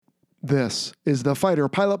This is the Fighter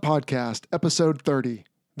Pilot Podcast, Episode 30.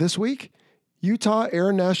 This week, Utah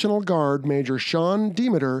Air National Guard Major Sean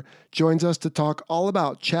Demeter joins us to talk all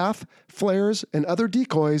about chaff, flares, and other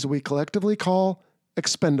decoys we collectively call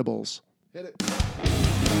Expendables. Hit it.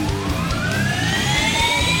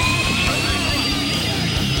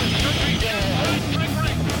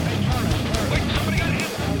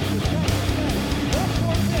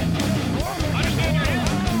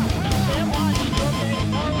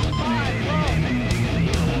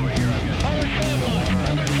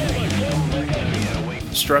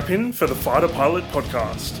 Strap in for the Fighter Pilot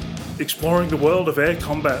Podcast, exploring the world of air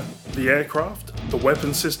combat, the aircraft, the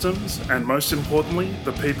weapon systems, and most importantly,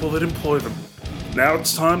 the people that employ them. Now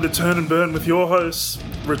it's time to turn and burn with your hosts,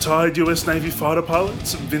 retired US Navy fighter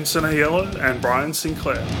pilots Vincent Aiello and Brian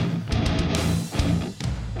Sinclair.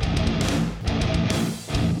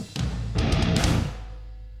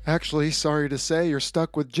 Actually, sorry to say, you're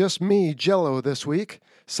stuck with just me, Jello, this week.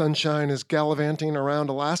 Sunshine is gallivanting around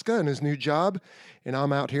Alaska in his new job, and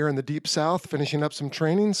I'm out here in the deep south finishing up some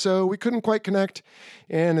training, so we couldn't quite connect,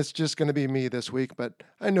 and it's just going to be me this week, but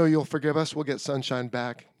I know you'll forgive us. We'll get Sunshine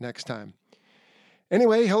back next time.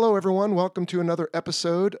 Anyway, hello everyone. Welcome to another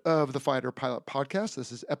episode of the Fighter Pilot Podcast.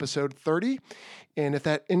 This is episode 30, and if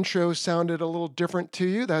that intro sounded a little different to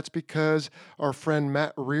you, that's because our friend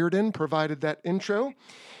Matt Reardon provided that intro.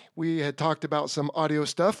 We had talked about some audio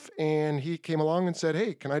stuff, and he came along and said,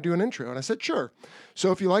 hey, can I do an intro? And I said, sure.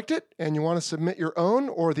 So if you liked it and you want to submit your own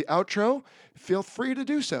or the outro, feel free to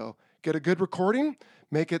do so. Get a good recording,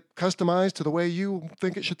 make it customized to the way you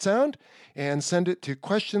think it should sound, and send it to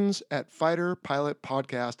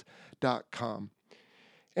questions@fighterpilotpodcast.com.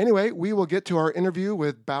 Anyway, we will get to our interview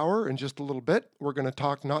with Bauer in just a little bit. We're going to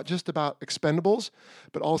talk not just about Expendables,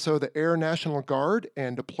 but also the Air National Guard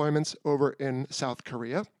and deployments over in South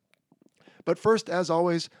Korea. But first, as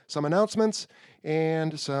always, some announcements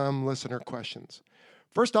and some listener questions.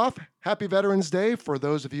 First off, happy Veterans Day for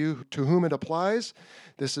those of you to whom it applies.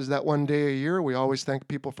 This is that one day a year. We always thank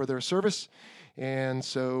people for their service. And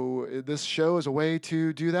so this show is a way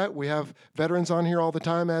to do that. We have veterans on here all the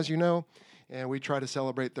time, as you know, and we try to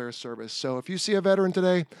celebrate their service. So if you see a veteran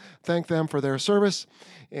today, thank them for their service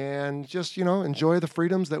and just, enjoy the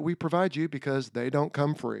freedoms that we provide you because they don't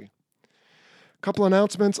come free. Couple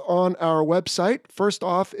announcements on our website. First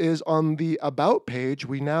off is on the About page,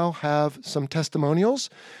 we now have some testimonials,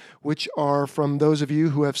 which are from those of you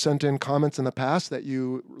who have sent in comments in the past that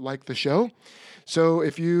you like the show. So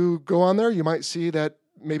if you go on there, you might see that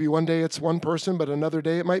maybe one day it's one person, but another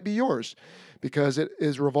day it might be yours because it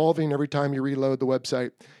is revolving every time you reload the website.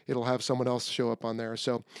 It'll have someone else show up on there.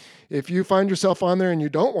 So if you find yourself on there and you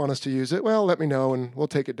don't want us to use it, well, let me know and we'll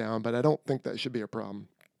take it down, but I don't think that should be a problem.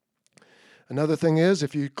 Another thing is,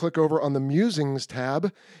 if you click over on the Musings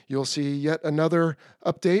tab, you'll see yet another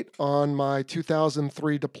update on my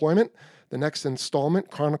 2003 deployment, the next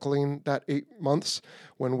installment chronicling that 8 months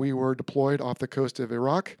when we were deployed off the coast of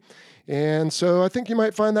Iraq. And so I think you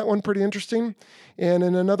might find that one pretty interesting. And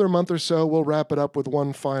in another month or so, we'll wrap it up with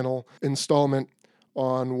one final installment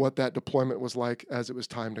on what that deployment was like as it was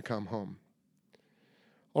time to come home.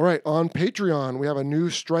 All right, on Patreon, we have a new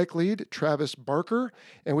strike lead, Travis Barker,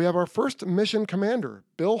 and we have our first mission commander,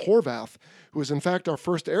 Bill Horvath, who was in fact our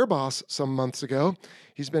first air boss some months ago.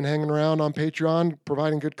 He's been hanging around on Patreon,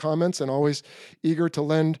 providing good comments and always eager to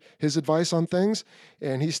lend his advice on things,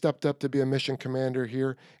 and he stepped up to be a mission commander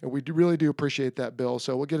here, and we really do appreciate that, Bill.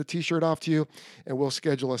 So we'll get a t-shirt off to you, and we'll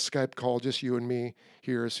schedule a Skype call, just you and me,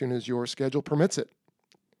 here as soon as your schedule permits it.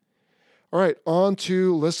 All right, on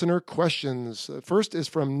to listener questions. First is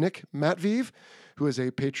from Nick Matviv, who is a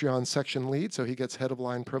Patreon section lead, so he gets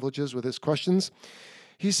head-of-line privileges with his questions.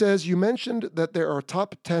 He says, you mentioned that there are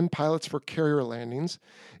top 10 pilots for carrier landings.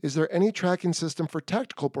 Is there any tracking system for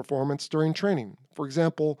tactical performance during training? For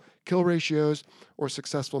example, kill ratios or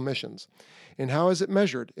successful missions? And how is it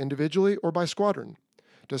measured, individually or by squadron?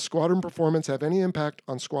 Does squadron performance have any impact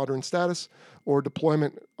on squadron status or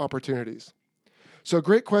deployment opportunities? So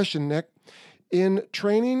great question, Nick. In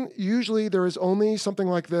training, usually there is only something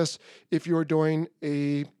like this if you're doing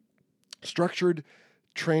a structured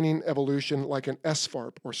training evolution like an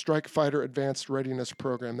SFARP or Strike Fighter Advanced Readiness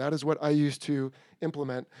Program. That is what I used to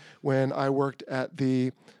implement when I worked at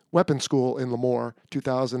the weapons school in Lemoore,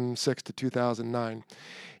 2006 to 2009.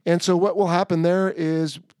 And so what will happen there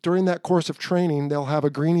is during that course of training, they'll have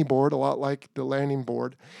a greenie board, a lot like the landing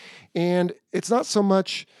board. And it's not so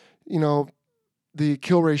much, the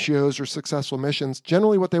kill ratios or successful missions.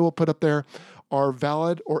 Generally what they will put up there are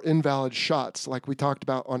valid or invalid shots, like we talked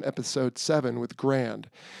about on episode 7 with Grand.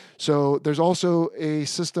 So there's also a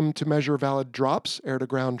system to measure valid drops,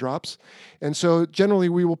 air-to-ground drops. And so generally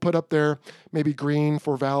we will put up there maybe green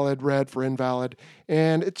for valid, red for invalid.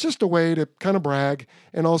 And it's just a way to kind of brag,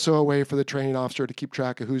 and also a way for the training officer to keep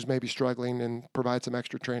track of who's maybe struggling and provide some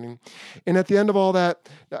extra training. And at the end of all that,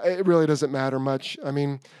 it really doesn't matter much. I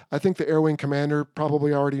mean, I think the Air Wing commander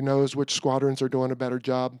probably already knows which squadrons are doing a better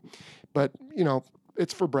job. But,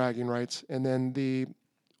 it's for bragging rights. And then the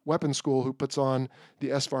weapons school who puts on the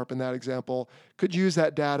SFARP in that example could use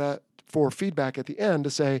that data for feedback at the end to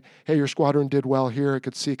say, hey, your squadron did well here. It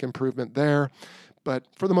could seek improvement there. But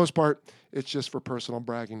for the most part, it's just for personal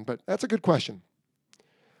bragging. But that's a good question.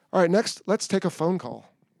 All right, next, let's take a phone call.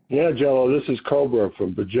 Yeah, Jello, this is Cobra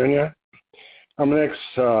from Virginia. I'm an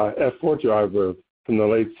ex-F4 driver from the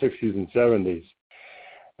late 60s and 70s.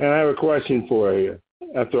 And I have a question for you.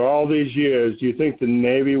 After all these years, do you think the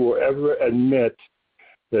Navy will ever admit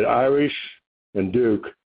that Irish and Duke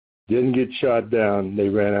didn't get shot down, they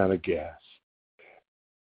ran out of gas?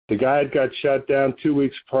 The guy that got shot down 2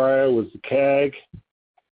 weeks prior was the CAG,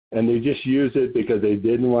 and they just used it because they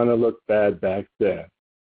didn't want to look bad back then.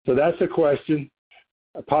 So that's a question.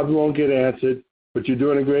 I probably won't get answered, but you're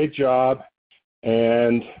doing a great job,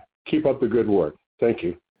 and keep up the good work. Thank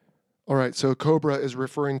you. All right, so Cobra is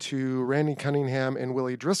referring to Randy Cunningham and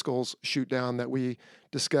Willie Driscoll's shoot down that we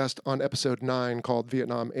discussed on episode 9 called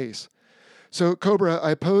Vietnam Ace. So Cobra,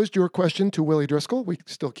 I posed your question to Willie Driscoll. We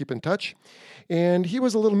still keep in touch. And he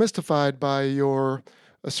was a little mystified by your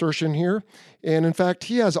assertion here. And in fact,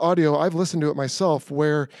 he has audio, I've listened to it myself,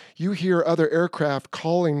 where you hear other aircraft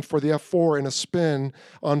calling for the F-4 in a spin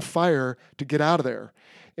on fire to get out of there.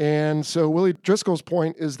 And so Willie Driscoll's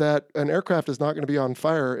point is that an aircraft is not going to be on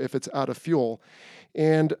fire if it's out of fuel.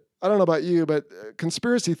 And I don't know about you, but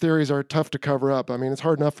conspiracy theories are tough to cover up. I mean, it's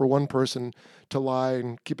hard enough for one person to lie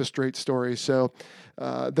and keep a straight story. So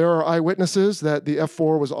there are eyewitnesses that the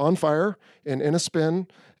F-4 was on fire and in a spin,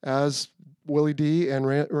 as Willie D. and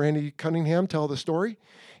Randy Cunningham tell the story.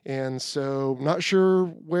 And so not sure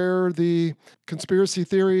where the conspiracy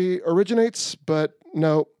theory originates, but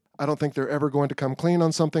no, I don't think they're ever going to come clean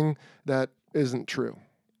on something that isn't true.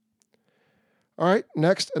 All right,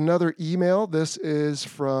 next, another email. This is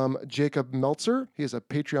from Jacob Meltzer. He is a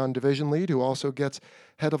Patreon division lead who also gets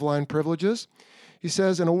head-of-line privileges. He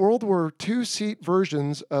says, in a world where two-seat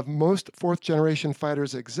versions of most fourth-generation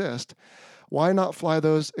fighters exist, why not fly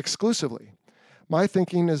those exclusively? My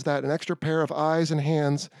thinking is that an extra pair of eyes and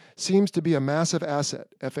hands seems to be a massive asset.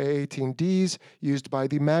 FA-18Ds used by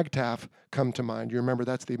the MAGTAF come to mind. You remember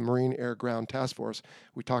that's the Marine Air Ground Task Force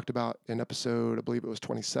we talked about in episode, I believe it was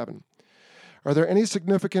 27. Are there any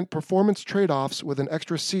significant performance trade-offs with an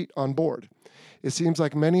extra seat on board? It seems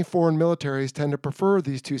like many foreign militaries tend to prefer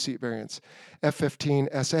these two-seat variants.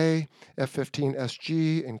 F-15SA,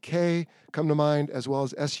 F-15SG, and K come to mind, as well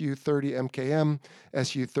as Su-30MKM,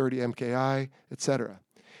 Su-30MKI, etc.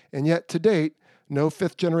 And yet, to date, no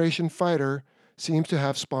fifth-generation fighter seems to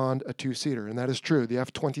have spawned a two-seater, and that is true. The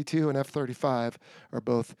F-22 and F-35 are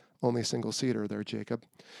both only single-seater there, Jacob.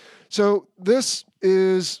 So this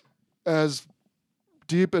is as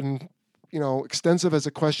deep and extensive as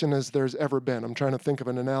a question as there's ever been. I'm trying to think of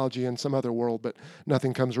an analogy in some other world, but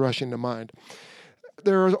nothing comes rushing to mind.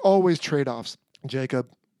 There are always trade-offs, Jacob.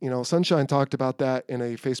 Sunshine talked about that in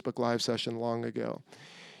a Facebook Live session long ago.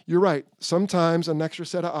 You're right. Sometimes an extra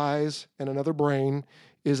set of eyes and another brain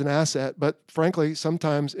is an asset, but frankly,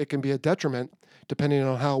 sometimes it can be a detriment depending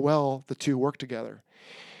on how well the two work together.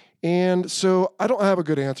 And so I don't have a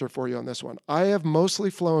good answer for you on this one. I have mostly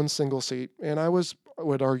flown single seat, and I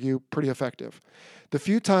would argue, pretty effective. The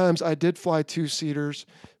few times I did fly two-seaters,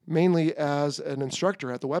 mainly as an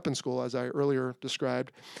instructor at the weapons school, as I earlier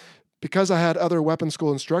described, because I had other weapons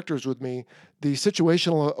school instructors with me, the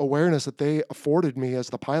situational awareness that they afforded me as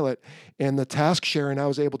the pilot and the task sharing I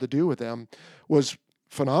was able to do with them was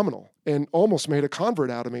phenomenal and almost made a convert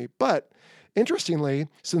out of me. But interestingly,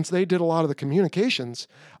 since they did a lot of the communications,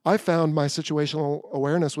 I found my situational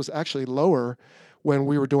awareness was actually lower when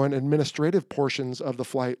we were doing administrative portions of the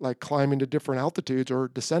flight, like climbing to different altitudes or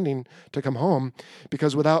descending to come home,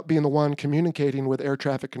 because without being the one communicating with air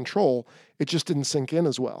traffic control, it just didn't sink in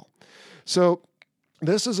as well. So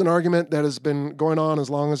this is an argument that has been going on as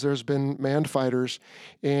long as there's been manned fighters,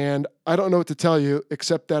 and I don't know what to tell you,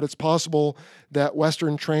 except that it's possible that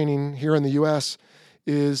Western training here in the U.S.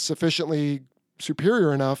 is sufficiently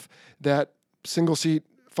superior enough that single-seat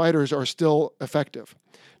fighters are still effective.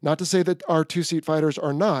 Not to say that our two-seat fighters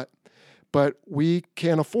are not, but we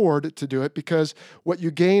can't afford to do it because what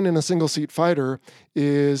you gain in a single-seat fighter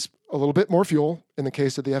is a little bit more fuel in the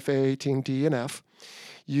case of the FA-18D and F.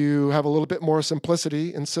 You have a little bit more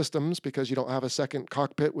simplicity in systems because you don't have a second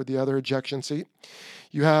cockpit with the other ejection seat.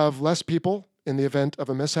 You have less people in the event of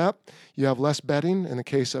a mishap. You have less bedding in the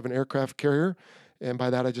case of an aircraft carrier. And by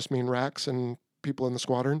that, I just mean racks and people in the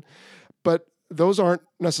squadron. But those aren't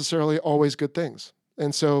necessarily always good things.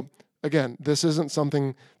 And so, again, this isn't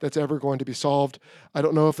something that's ever going to be solved. I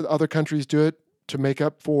don't know if the other countries do it to make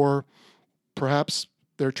up for perhaps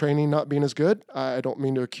their training not being as good. I don't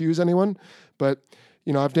mean to accuse anyone, but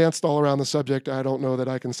I've danced all around the subject. I don't know that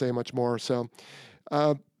I can say much more. So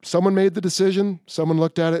someone made the decision. Someone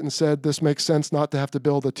looked at it and said, this makes sense not to have to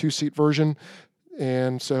build a 2-seat version.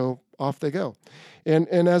 And so off they go. And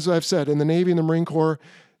as I've said, in the Navy and the Marine Corps,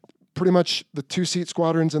 pretty much the 2-seat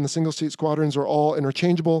squadrons and the single-seat squadrons are all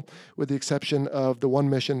interchangeable with the exception of the one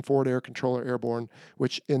mission, Forward Air Controller Airborne,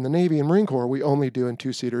 which in the Navy and Marine Corps, we only do in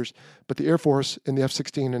 2-seaters, but the Air Force in the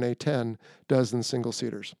F-16 and A-10 does in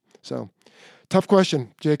single-seaters. So tough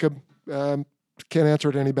question, Jacob. Can't answer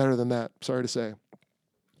it any better than that. Sorry to say.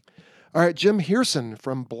 All right, Jim Hearson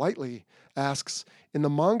from Blightly asks, in the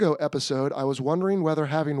Mongo episode, I was wondering whether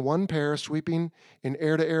having one pair sweeping in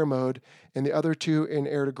air-to-air mode and the other two in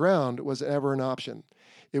air-to-ground was ever an option.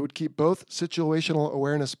 It would keep both situational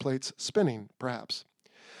awareness plates spinning, perhaps.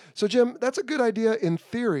 So, Jim, that's a good idea in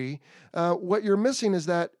theory. What you're missing is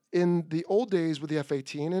that in the old days with the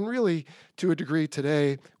F-18, and really to a degree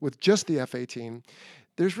today with just the F-18,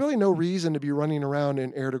 there's really no reason to be running around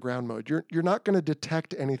in air-to-ground mode. You're not going to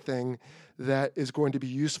detect anything that is going to be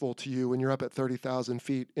useful to you when you're up at 30,000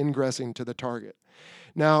 feet ingressing to the target.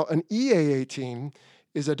 Now, an EA-18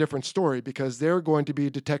 is a different story because they're going to be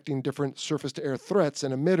detecting different surface-to-air threats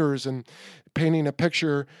and emitters and painting a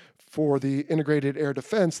picture for the integrated air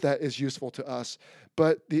defense that is useful to us.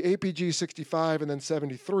 But the APG-65 and then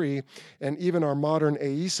 73 and even our modern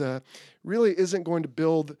AESA really isn't going to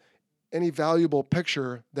build any valuable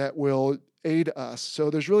picture that will aid us. So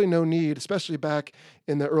there's really no need, especially back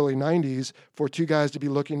in the early 90s, for two guys to be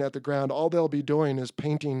looking at the ground. All they'll be doing is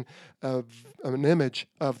painting an image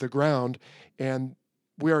of the ground, and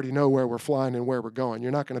we already know where we're flying and where we're going.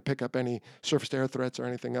 You're not going to pick up any surface-to-air threats or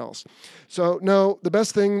anything else. So, no, the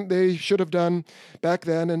best thing they should have done back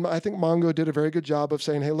then, and I think Mongo did a very good job of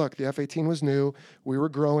saying, hey, look, the F-18 was new. We were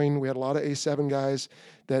growing. We had a lot of A7 guys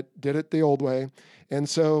that did it the old way. And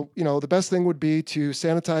so, the best thing would be to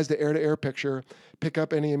sanitize the air-to-air picture, pick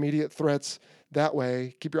up any immediate threats that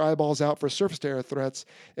way, keep your eyeballs out for surface-to-air threats,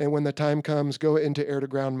 and when the time comes, go into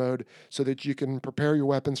air-to-ground mode so that you can prepare your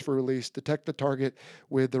weapons for release, detect the target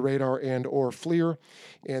with the radar and or FLIR,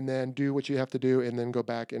 and then do what you have to do, and then go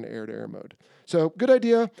back into air-to-air mode. So, good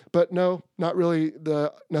idea, but no, not really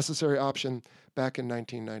the necessary option back in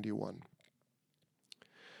 1991.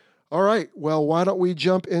 All right, well, why don't we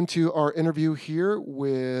jump into our interview here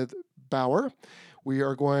with Bauer. We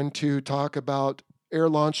are going to talk about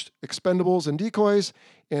air-launched expendables and decoys,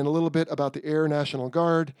 and a little bit about the Air National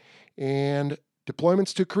Guard and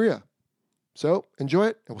deployments to Korea. So enjoy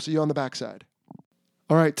it, and we'll see you on the backside.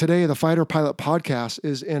 All right, today the Fighter Pilot Podcast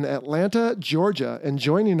is in Atlanta, Georgia, and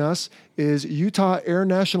joining us is Utah Air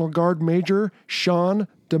National Guard Major Sean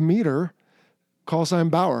Demeter, call sign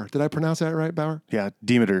Bauer. Did I pronounce that right, Bauer? Yeah,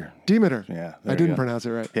 Demeter. Demeter. Yeah, I didn't pronounce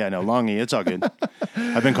it right. Yeah, no, Longy. It's all good.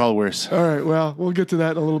 I've been called worse. All right, well, we'll get to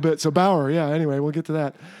that in a little bit. So Bauer, yeah, anyway, we'll get to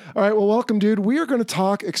that. All right, well, welcome, dude. We are going to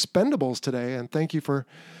talk Expendables today, and thank you for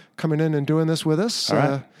coming in and doing this with us. All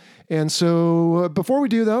right. And so before we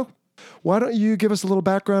do, though, why don't you give us a little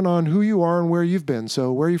background on who you are and where you've been?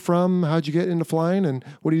 So where are you from? How'd you get into flying? And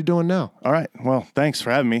what are you doing now? All right. Well, thanks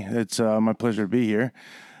for having me. It's my pleasure to be here.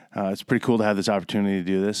 It's pretty cool to have this opportunity to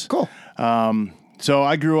do this. Cool. So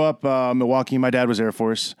I grew up Milwaukee. My dad was Air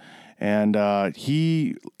Force, and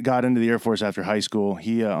he got into the Air Force after high school.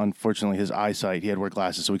 He, unfortunately, his eyesight, he had to wear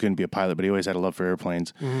glasses, so he couldn't be a pilot, but he always had a love for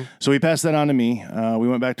airplanes. Mm-hmm. So he passed that on to me. We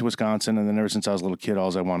went back to Wisconsin, and then ever since I was a little kid,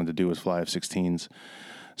 all I wanted to do was fly F-16s.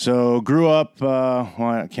 So grew up, well,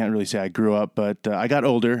 I can't really say I grew up, but I got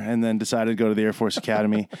older and then decided to go to the Air Force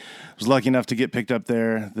Academy. Was lucky enough to get picked up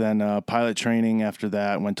there. Then pilot training after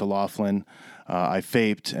that, went to Laughlin. I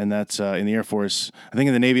FAPed, and that's in the Air Force. I think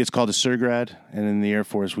in the Navy it's called a SIRGRAD, and in the Air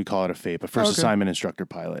Force we call it a FAPE, a first assignment instructor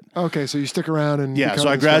pilot. Okay, so you stick around and yeah. So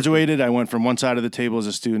I graduated. I went from one side of the table as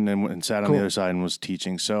a student and sat on the other side and was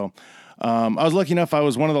teaching. So I was lucky enough. I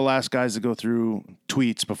was one of the last guys to go through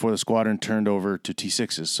tweets before the squadron turned over to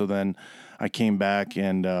T6s. So then I came back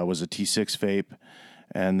and was a T6 FAPE,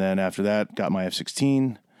 and then after that got my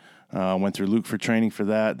F-16. Went through Luke for training for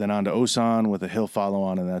that, then on to Osan with a hill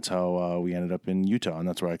follow-on, and that's how we ended up in Utah, and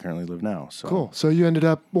that's where I currently live now. So. Cool. So you ended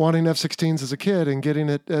up wanting F-16s as a kid and getting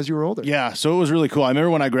it as you were older. Yeah, so it was really cool. I remember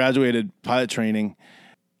when I graduated pilot training,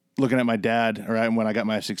 looking at my dad, or when I got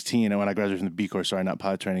my F-16, and when I graduated from the B Corps, sorry, not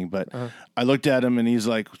pilot training, but I looked at him, and he's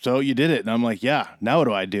like, so you did it? And I'm like, yeah, now what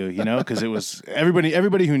do I do? You know, because it was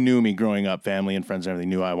everybody who knew me growing up, family and friends and everything,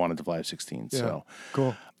 knew I wanted to fly F-16s. Yeah, so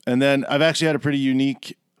cool. And then I've actually had a pretty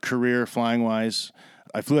unique career flying-wise.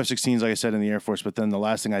 I flew F-16s, like I said, in the Air Force, but then the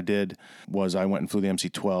last thing I did was I went and flew the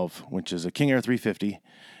MC-12, which is a King Air 350,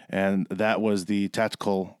 and that was the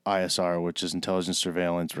tactical ISR, which is intelligence,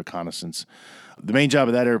 surveillance, reconnaissance. The main job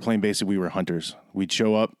of that airplane, basically, we were hunters. We'd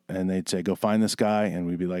show up, and they'd say, go find this guy, and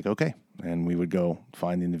we'd be like, okay. And we would go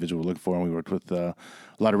find the individual we're looking for, and we worked with a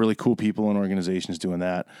lot of really cool people and organizations doing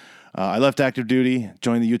that. I left active duty,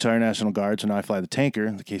 joined the Utah Air National Guard, so now I fly the tanker,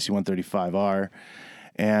 the KC-135R.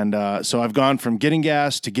 And so I've gone from getting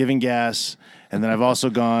gas to giving gas, and then I've also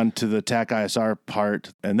gone to the TAC ISR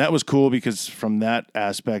part. And that was cool because from that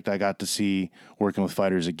aspect, I got to see working with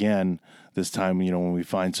fighters again. This time, when we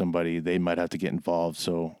find somebody, they might have to get involved.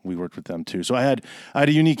 So we worked with them too. So I had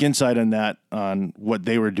a unique insight on that, on what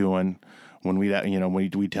they were doing when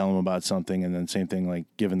we'd tell them about something. And then same thing, like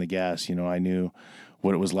giving the gas, I knew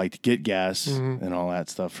what it was like to get gas and all that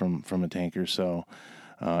stuff from a tanker. So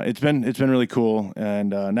it's been really cool.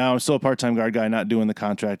 And now I'm still a part-time guard guy, not doing the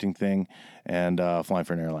contracting thing, and flying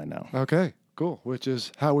for an airline now. Okay, cool. Which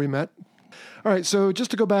is how we met. All right, so just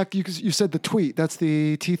to go back, you said the Tweet. That's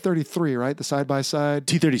the T-33, right? The side-by-side?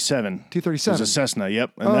 T-37. T-37. It was a Cessna,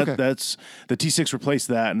 yep. And that's the T-6 replaced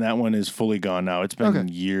that, and that one is fully gone now. It's been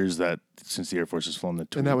years since the Air Force has flown the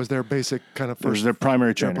Tweet. And that was their basic kind of first. It was their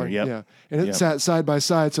primary trainer, airplane. yep. Yeah. And it sat side by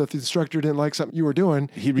side, so if the instructor didn't like something you were doing,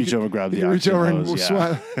 he'd reach over, grab the oxygen hose,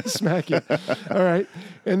 and smack you. All right.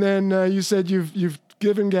 And then you said you've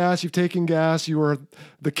given gas, you've taken gas, you were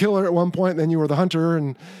the killer at one point, then you were the hunter,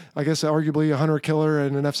 and I guess arguably a hunter-killer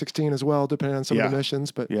and an F-16 as well, depending on some of the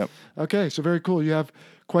missions. But okay, so very cool. You have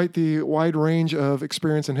quite the wide range of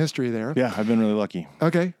experience and history there. Yeah, I've been really lucky.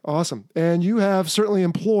 Okay, awesome. And you have certainly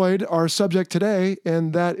employed our subject today,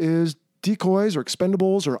 and that is decoys or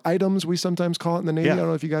expendables or items, we sometimes call it in the Navy. I don't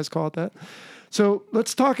know if you guys call it that. So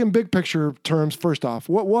let's talk in big picture terms first off.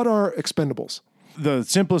 What are expendables? The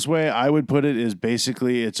simplest way I would put it is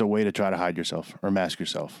basically it's a way to try to hide yourself or mask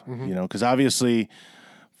yourself, because obviously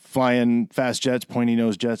flying fast jets, pointy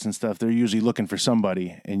nose jets and stuff, they're usually looking for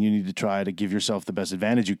somebody, and you need to try to give yourself the best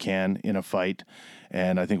advantage you can in a fight.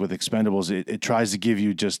 And I think with expendables, it tries to give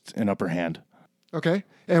you just an upper hand. Okay.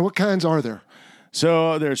 And what kinds are there?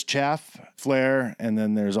 So there's chaff, flare, and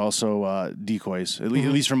then there's also decoys. At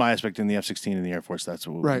least from my aspect in the F-16 and the Air Force, that's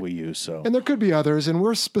what we use. So, and there could be others, and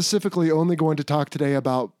we're specifically only going to talk today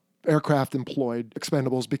about aircraft employed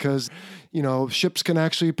expendables because, ships can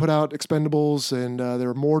actually put out expendables, and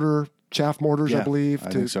they're chaff mortars, I believe,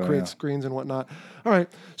 to create screens and whatnot. All right.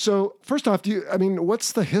 So first off,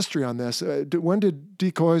 what's the history on this? When did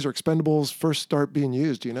decoys or expendables first start being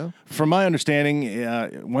used? Do you know? From my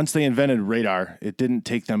understanding, once they invented radar, it didn't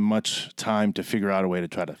take them much time to figure out a way to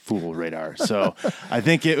try to fool radar. So I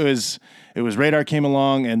think it was radar came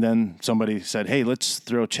along, and then somebody said, "Hey, let's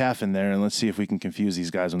throw chaff in there and let's see if we can confuse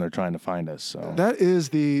these guys when they're trying to find us." So that is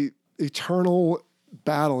the eternal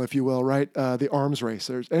battle, if you will, right? The arms race.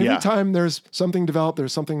 Anytime there's something developed,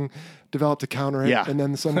 there's something developed to counter it, and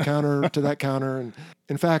then some counter to that counter. And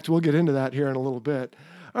in fact, we'll get into that here in a little bit.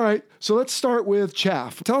 All right, so let's start with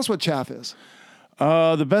chaff. Tell us what chaff is.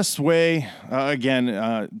 The best way,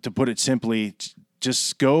 to put it simply,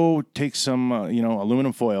 just go take some,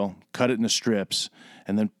 aluminum foil, cut it into strips,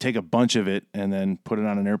 and then take a bunch of it and then put it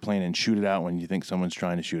on an airplane and shoot it out when you think someone's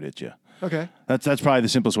trying to shoot at you. Okay. That's probably the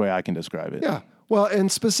simplest way I can describe it. Yeah. Well,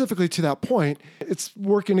 and specifically to that point, it's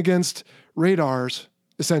working against radars,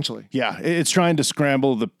 essentially. Yeah, it's trying to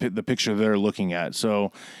scramble the picture they're looking at.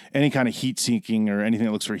 So any kind of heat seeking or anything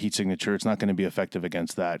that looks for a heat signature, it's not going to be effective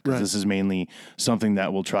against that because this is mainly something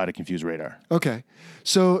that will try to confuse radar. Okay.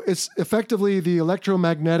 So it's effectively the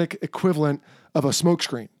electromagnetic equivalent of a smoke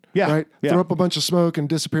screen. Yeah. Right? Yeah. Throw up a bunch of smoke and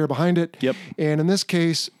disappear behind it. Yep. And in this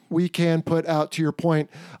case, we can put out, to your point,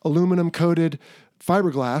 aluminum-coated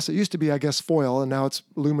fiberglass. It used to be, I guess, foil, and now it's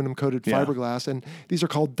aluminum-coated fiberglass. And these are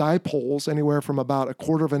called dipoles, anywhere from about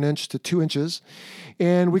 1/4 of an inch to 2 inches.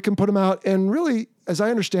 And we can put them out, and really, as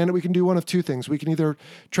I understand it, we can do one of two things. We can either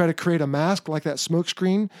try to create a mask like that smoke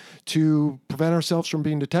screen to prevent ourselves from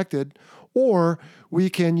being detected, or we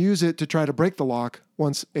can use it to try to break the lock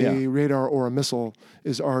once a radar or a missile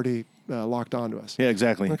is already locked onto us. Yeah,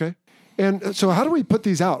 exactly. Okay. And so how do we put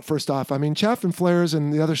these out, first off? I mean, chaff and flares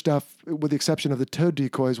and the other stuff, with the exception of the toad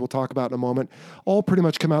decoys we'll talk about in a moment, all pretty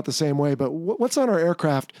much come out the same way. But what's on our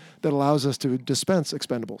aircraft that allows us to dispense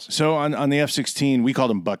expendables? So on the F-16, we called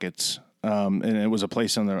them buckets, and it was a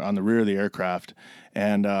place on the rear of the aircraft.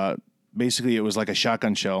 And basically, it was like a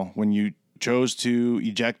shotgun shell. When you chose to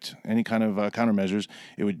eject any kind of countermeasures,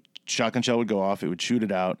 shotgun shell would go off, it would shoot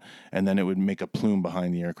it out, and then it would make a plume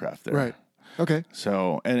behind the aircraft there. Right. Okay.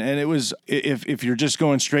 So, and it was, if you're just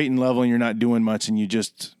going straight and level and you're not doing much and you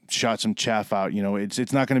just shot some chaff out,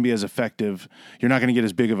 it's not going to be as effective. You're not going to get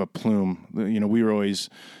as big of a plume. We were always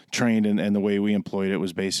trained, and the way we employed it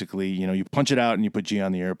was basically, you punch it out and you put G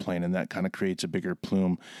on the airplane, and that kind of creates a bigger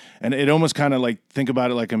plume. And it almost kind of like, think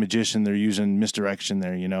about it like a magician. They're using misdirection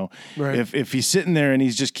there, Right. If he's sitting there and he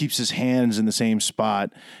just keeps his hands in the same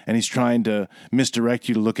spot and he's trying to misdirect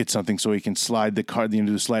you to look at something so he can slide the card,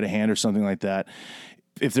 do a sleight of hand or something like that.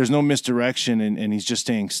 If there's no misdirection and he's just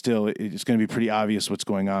staying still, it's going to be pretty obvious what's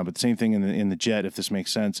going on. But the same thing in the jet, if this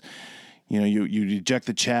makes sense. You eject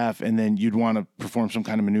the chaff, and then you'd want to perform some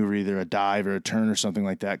kind of maneuver, either a dive or a turn or something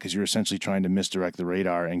like that, because you're essentially trying to misdirect the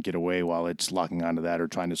radar and get away while it's locking onto that or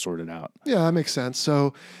trying to sort it out. Yeah, that makes sense.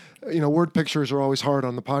 So, word pictures are always hard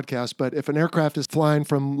on the podcast, but if an aircraft is flying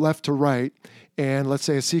from left to right, and let's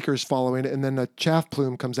say a seeker is following it, and then a chaff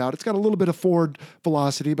plume comes out, it's got a little bit of forward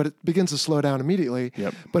velocity, but it begins to slow down immediately.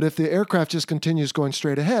 Yep. But if the aircraft just continues going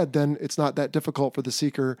straight ahead, then it's not that difficult for the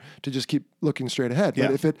seeker to just keep looking straight ahead. Yeah.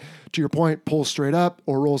 But if it, to your point, pulls straight up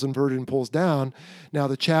or rolls inverted and pulls down, now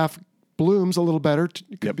the chaff blooms a little better,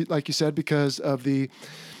 like you said, because of the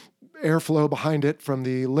airflow behind it from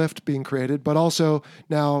the lift being created, but also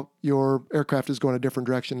now your aircraft is going a different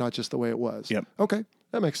direction, not just the way it was. Yep. Okay,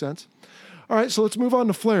 that makes sense. All right, so let's move on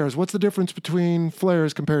to flares. What's the difference between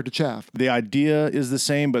flares compared to chaff? The idea is the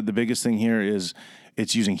same, but the biggest thing here is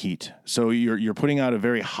it's using heat. So you're putting out a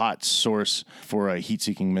very hot source for a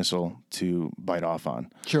heat-seeking missile to bite off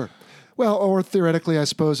on. Sure. Well, or theoretically, I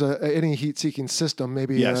suppose any heat-seeking system,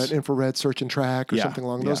 maybe Yes. an infrared search and track or Yeah, something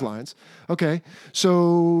along those yeah. lines. Okay,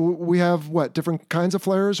 so we have what, different kinds of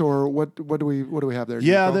flares, or what do we have there? Do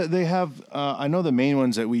you Yeah, recall? they have. I know the main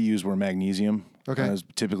ones that we use were magnesium. Okay. Is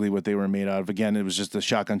typically what they were made out of. Again, it was just the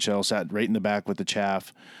shotgun shell sat right in the back with the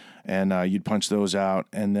chaff, and you'd punch those out.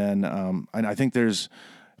 And then and I think there's,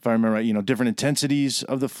 if I remember right, different intensities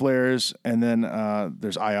of the flares, and then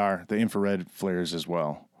there's IR, the infrared flares as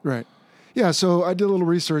well. Right. Yeah, so I did a little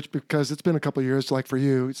research because it's been a couple of years, like for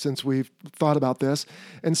you, since we've thought about this.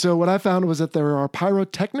 And so what I found was that there are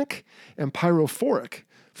pyrotechnic and pyrophoric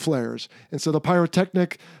flares. And so the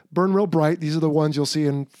pyrotechnic burn real bright. These are the ones you'll see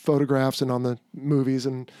in photographs and on the movies,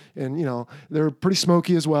 and they're pretty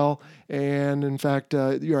smoky as well. And in fact,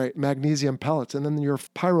 you're right, magnesium pellets. And then your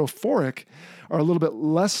pyrophoric are a little bit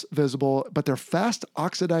less visible, but they're fast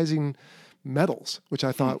oxidizing metals, which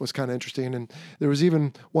I thought was kind of interesting. And there was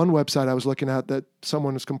even one website I was looking at that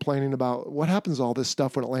someone was complaining about what happens to all this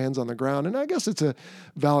stuff when it lands on the ground. And I guess it's a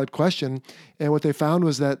valid question. And what they found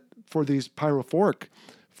was that for these pyrophoric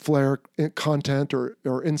flare content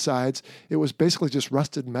or insides, it was basically just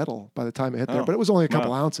rusted metal by the time it hit there. But it was only a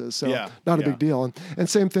couple ounces, so not a big deal. And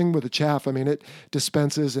same thing with the chaff. I mean, it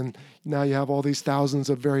dispenses, and now you have all these thousands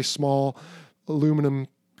of very small aluminum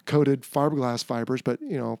coated fiberglass fibers, but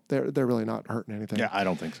they're really not hurting anything. Yeah, I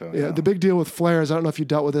don't think so. Yeah, the big deal with flares, I don't know if you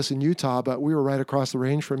dealt with this in Utah, but we were right across the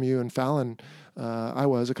range from you in Fallon. I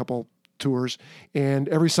was a couple tours, and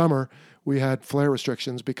every summer we had flare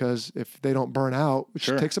restrictions because if they don't burn out, which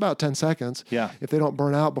takes about 10 seconds, if they don't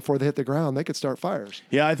burn out before they hit the ground, they could start fires.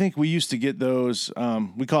 Yeah, I think we used to get those,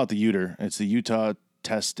 we call it the UTR. It's the Utah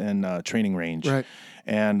Test and Training Range. Right.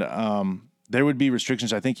 And there would be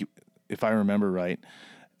restrictions, I think, if I remember right.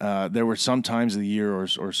 There were some times of the year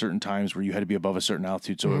or certain times where you had to be above a certain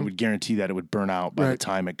altitude, so it would guarantee that it would burn out by the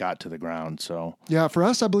time it got to the ground. So yeah, for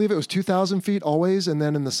us, I believe it was 2,000 feet always, and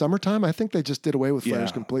then in the summertime, I think they just did away with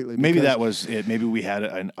flares completely. Maybe that was it. Maybe we had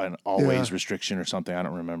an always restriction or something. I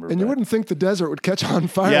don't remember. And you wouldn't think the desert would catch on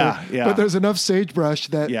fire, but there's enough sagebrush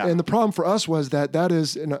that. And the problem for us was that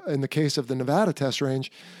is in the case of the Nevada test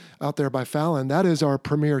range out there by Fallon, that is our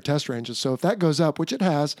premier test ranges. So if that goes up, which it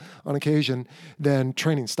has on occasion, then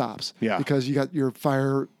training stops. Yeah. Because you got your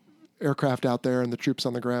fire aircraft out there and the troops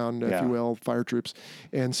on the ground, if you will, fire troops.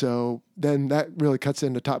 And so then that really cuts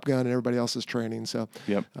into Top Gun and everybody else's training. So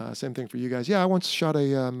same thing for you guys. Yeah, I once shot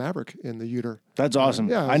a Maverick in the UTR. That's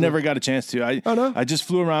awesome. I never got a chance to. I just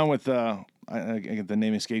flew around with, the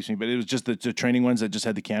name escapes me, but it was just the training ones that just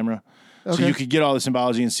had the camera. Okay. So you could get all the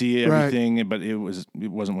symbology and see everything, but it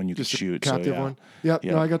wasn't when you could shoot. Captive one. Yep.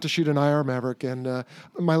 Yeah. No, I got to shoot an IR Maverick, and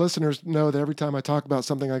my listeners know that every time I talk about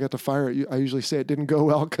something I got to fire it, I usually say it didn't go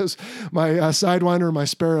well because my Sidewinder and my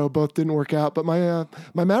Sparrow both didn't work out, but my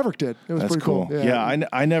Maverick did. It was pretty cool. Yeah,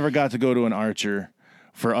 I never got to go to an archer.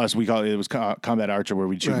 For us, we call it was combat archer where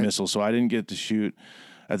we'd shoot missiles. So I didn't get to shoot.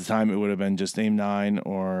 At the time, it would have been just AIM 9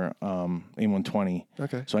 or AIM 120.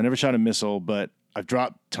 Okay. So I never shot a missile, but I've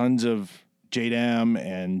dropped tons of JDAM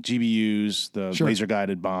and GBUs, the laser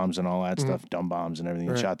guided bombs and all that stuff, dumb bombs and everything,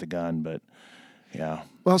 and shot the gun. But yeah.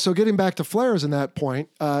 Well, so getting back to flares in that point,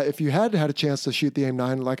 if you had a chance to shoot the AIM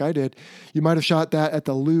 9 like I did, you might have shot that at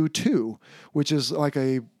the Lu 2, which is like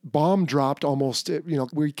a bomb dropped almost,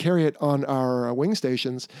 we carry it on our wing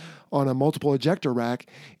stations on a multiple ejector rack,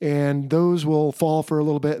 and those will fall for a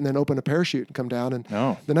little bit and then open a parachute and come down. And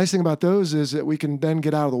the nice thing about those is that we can then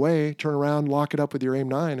get out of the way, turn around, lock it up with your AIM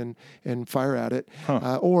 9 and fire at it.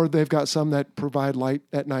 Or they've got some that provide light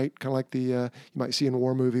at night, kind of like the you might see in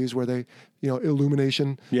war movies where they,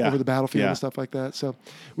 illumination over the battlefield and stuff like that. So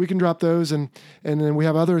we can drop those, and then we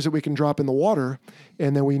have others that we can drop in the water,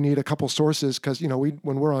 and then we need a couple sources because, when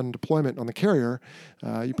we're on deployment on the carrier,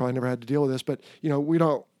 you probably never had to deal with this, but, we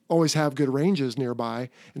don't always have good ranges nearby.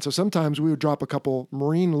 And so sometimes we would drop a couple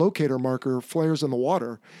marine locator marker flares in the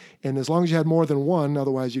water. And as long as you had more than one,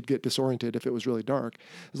 otherwise you'd get disoriented if it was really dark.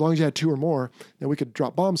 As long as you had two or more, then we could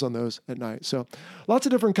drop bombs on those at night. So lots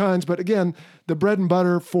of different kinds. But again, the bread and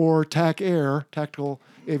butter for TAC Air, tactical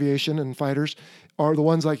aviation and fighters, are the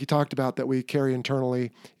ones like you talked about that we carry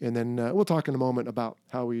internally. And then we'll talk in a moment about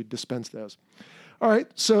how we dispense those. All right,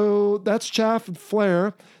 so that's chaff and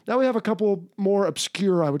flare. Now we have a couple more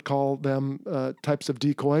obscure, I would call them, types of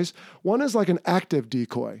decoys. One is like an active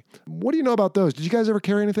decoy. What do you know about those? Did you guys ever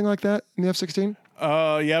carry anything like that in the F-16?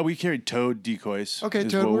 Yeah, we carried towed decoys. Okay,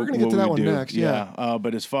 towed. We're going to get to that one next. Yeah.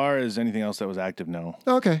 But as far as anything else that was active, no.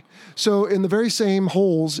 Okay. So in the very same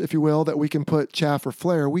holes, if you will, that we can put chaff or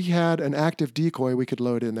flare, we had an active decoy we could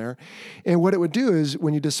load in there. And what it would do is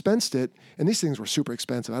when you dispensed it, and these things were super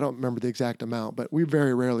expensive. I don't remember the exact amount, but we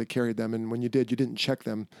very rarely carried them. And when you did, you didn't check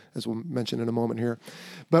them, as we'll mention in a moment here.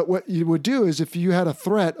 But what you would do is if you had a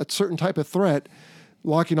threat, a certain type of threat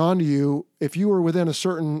locking onto you, if you were within a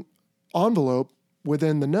certain envelope,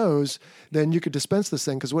 within the nose, then you could dispense this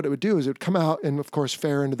thing, because what it would do is it would come out and, of course,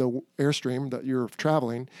 fare into the airstream that you're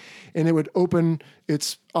traveling, and it would open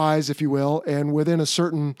its eyes, if you will, and within a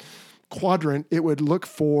certain quadrant, it would look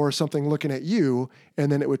for something looking at you,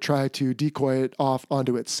 and then it would try to decoy it off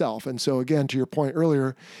onto itself. And so, again, to your point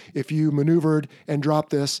earlier, if you maneuvered and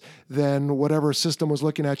dropped this, then whatever system was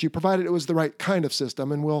looking at you, provided it was the right kind of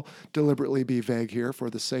system, and we'll deliberately be vague here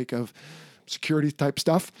for the sake of security type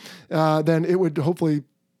stuff, then it would hopefully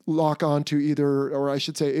lock onto either, or I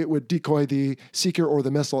should say, it would decoy the seeker or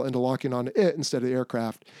the missile into locking onto it instead of the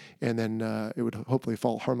aircraft, and then it would hopefully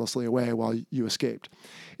fall harmlessly away while you escaped.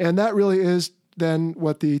 And that really is then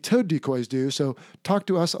what the towed decoys do. So talk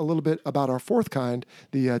to us a little bit about our fourth kind,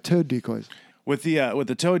 the towed decoys. With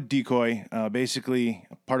the towed decoy, basically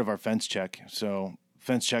part of our fence check. So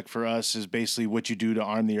fence check for us is basically what you do to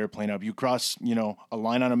arm the airplane up. You cross, a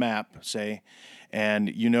line on a map, say,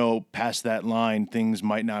 and past that line, things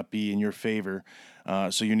might not be in your favor.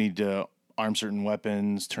 So you need to arm certain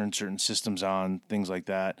weapons, turn certain systems on, things like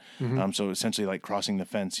that. Mm-hmm. So essentially like crossing the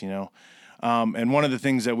fence, And one of the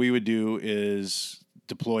things that we would do is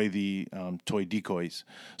deploy the toy decoys.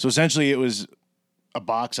 So essentially it was a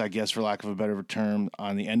box, I guess, for lack of a better term,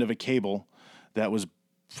 on the end of a cable that was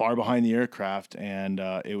far behind the aircraft, and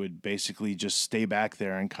it would basically just stay back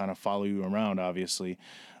there and kind of follow you around, obviously.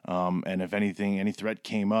 And if any threat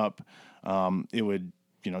came up, it would,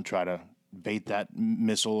 try to bait that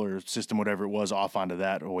missile or system, whatever it was, off onto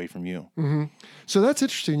that away from you. Mm-hmm. So that's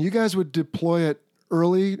interesting. You guys would deploy it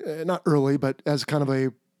early, not early, but as kind of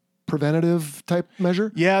a preventative type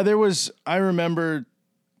measure? Yeah, I remember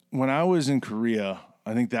when I was in Korea,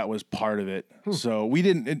 I think that was part of it. So we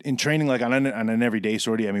didn't, in training, like on an everyday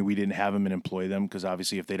sortie, we didn't have them and employ them because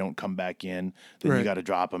obviously if they don't come back in, then you got to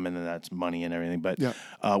drop them and then that's money and everything. But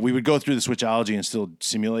we would go through the switchology and still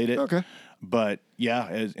simulate it. Okay. But yeah,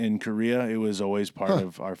 in Korea, it was always part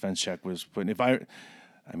of our fence check was putting,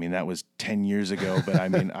 that was 10 years ago, but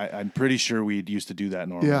I'm pretty sure we used to do that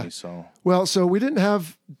normally. Yeah. So we didn't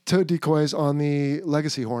have towed decoys on the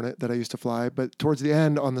Legacy Hornet that I used to fly, but towards the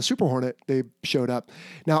end on the Super Hornet, they showed up.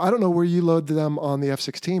 Now, I don't know where you load them on the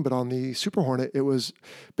F-16, but on the Super Hornet, it was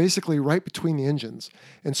basically right between the engines.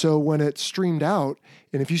 And so when it streamed out,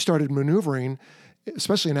 and if you started maneuvering,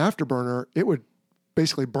 especially an afterburner, it would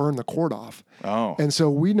basically burn the cord off. Oh. And so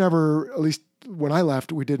we never, at least when I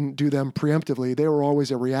left, we didn't do them preemptively. They were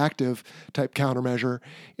always a reactive type countermeasure.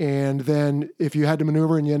 And then if you had to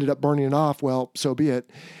maneuver and you ended up burning it off, well, so be it.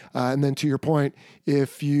 And then to your point,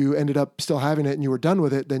 if you ended up still having it and you were done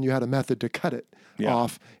with it, then you had a method to cut it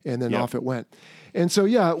off, and then off it went. And so,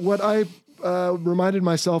 what I reminded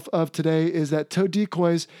myself of today is that tow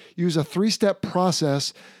decoys use a 3-step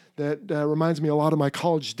process that reminds me a lot of my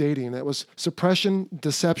college dating. It was suppression,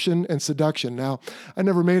 deception, and seduction. Now, I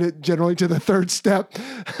never made it generally to the 3rd step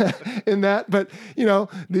in that, but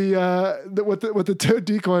what the tow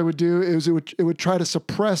decoy would do is it would try to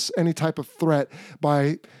suppress any type of threat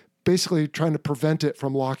by basically trying to prevent it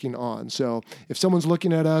from locking on. So if someone's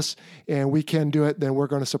looking at us and we can do it, then we're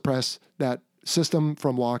going to suppress that system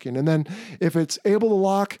from locking. And then if it's able to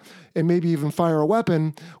lock and maybe even fire a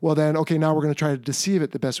weapon, well then, okay, now we're going to try to deceive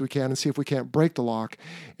it the best we can and see if we can't break the lock.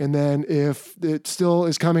 And then if it still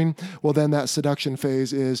is coming, well then that seduction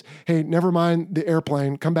phase is, hey, never mind the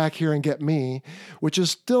airplane, come back here and get me, which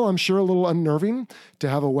is still, I'm sure, a little unnerving to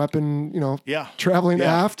have a weapon, traveling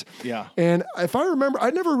aft. Yeah. And if I remember,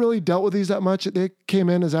 I never really dealt with these that much. They came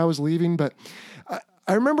in as I was leaving, but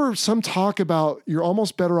I remember some talk about you're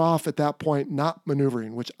almost better off at that point not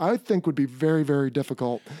maneuvering, which I think would be very, very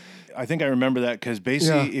difficult. I think I remember that because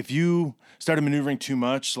basically if you started maneuvering too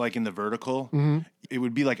much, like in the vertical, it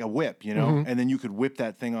would be like a whip, and then you could whip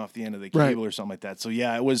that thing off the end of the cable or something like that. So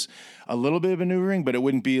it was a little bit of maneuvering, but it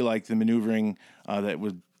wouldn't be like the maneuvering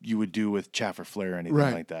you would do with chaff or flare or anything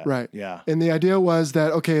like that. Right. Yeah. And the idea was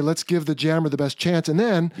that, okay, let's give the jammer the best chance. And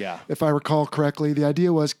then, if I recall correctly, the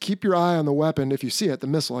idea was keep your eye on the weapon, if you see it, the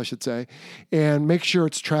missile, I should say, and make sure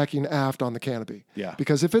it's tracking aft on the canopy. Yeah.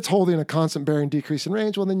 Because if it's holding a constant bearing decrease in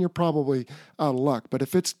range, well, then you're probably out of luck. But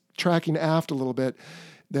if it's tracking aft a little bit,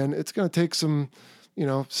 then it's going to take some,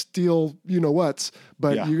 steel you-know-whats.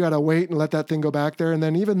 But you got to wait and let that thing go back there. And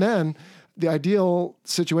then even then, the ideal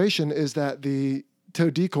situation is that the tow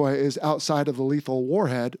decoy is outside of the lethal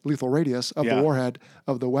radius of the warhead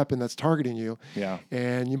of the weapon that's targeting you. Yeah.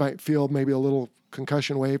 And you might feel maybe a little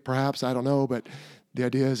concussion wave, perhaps, I don't know, but the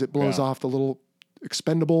idea is it blows off the little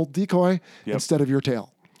expendable decoy instead of your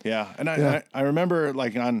tail. Yeah. And I remember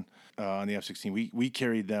like on the F-16, we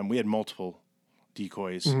carried them. We had multiple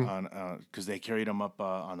decoys on because they carried them up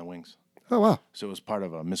on the wings. Oh, wow. So it was part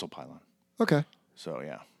of a missile pylon. Okay. So,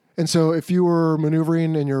 yeah. And so if you were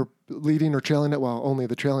maneuvering and you're leading or trailing it, well, only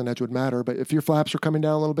the trailing edge would matter. But if your flaps were coming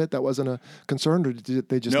down a little bit, that wasn't a concern, or did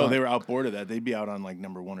they just No, not? they were outboard of that. They'd be out on like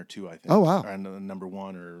number 1 or 2, I think. Oh, wow. Or on number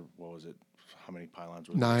 1 or what was it? How many pylons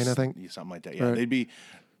was it? 9, I think. Something like that. Yeah, right. They'd be,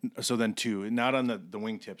 so then 2. Not on the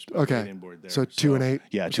wingtips, but right inboard there. So 2 and 8?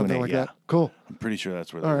 Yeah, 2 and 8, like that? Cool. I'm pretty sure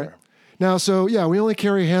that's where they All were. right. Now, so we only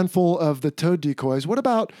carry a handful of the tow decoys. What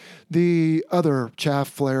about the other chaff,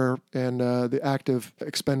 flare, and the active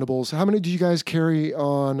expendables? How many do you guys carry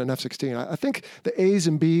on an F-16? I think the A's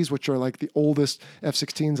and B's, which are like the oldest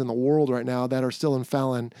F-16s in the world right now that are still in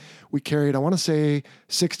Fallon, we carried, I want to say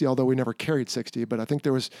 60, although we never carried 60, but I think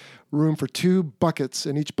there was room for 2 buckets,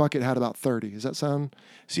 and each bucket had about 30. Does that sound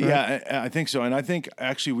right? Yeah, I think so. And I think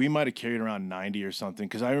actually we might have carried around 90 or something,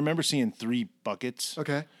 because I remember seeing 3 buckets.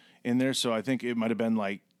 Okay. In there, so I think it might have been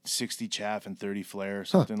like 60 chaff and 30 flare or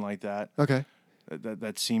something like that. Okay.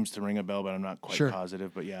 That seems to ring a bell, but I'm not quite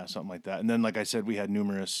positive. But yeah, something like that. And then, like I said, we had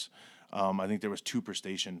numerous. I think there was 2 per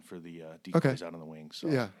station for the decoys out on the wings. So.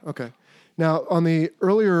 Yeah. Okay. Now on the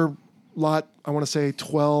earlier lot, I want to say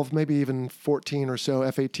 12, maybe even 14 or so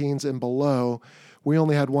F-18s and below, we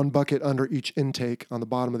only had 1 bucket under each intake on the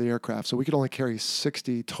bottom of the aircraft. So we could only carry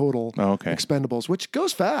 60 total expendables, which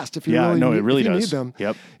goes fast if you really need them.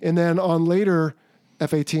 Yep. And then on later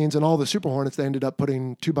F-18s and all the Super Hornets, they ended up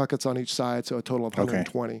putting 2 buckets on each side, so a total of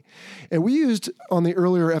 120. Okay. And we used, on the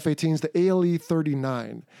earlier F-18s, the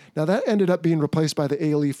ALE-39. Now, that ended up being replaced by the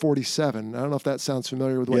ALE-47. I don't know if that sounds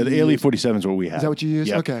familiar with what you the ALE-47 is what we had. Is that what you used?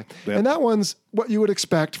 Yep. Okay. Yep. And that one's what you would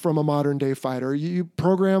expect from a modern-day fighter. You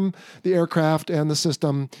program the aircraft and the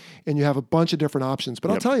system, and you have a bunch of different options. But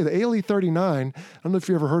I'll tell you, the ALE-39, I don't know if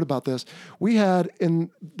you ever heard about this, we had in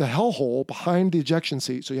the hellhole behind the ejection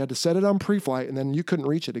seat, so you had to set it on pre-flight, and then you couldn't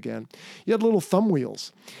reach it again. You had little thumb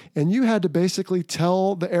wheels, and you had to basically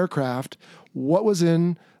tell the aircraft what was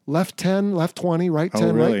in left 10, left 20, right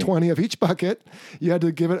 10, right 20 of each bucket. You had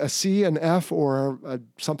to give it a C, an F, or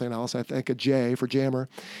something else, I think a J for jammer.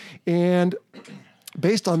 And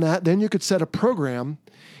based on that, then you could set a program,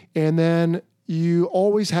 and then you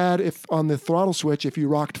always had, if on the throttle switch, if you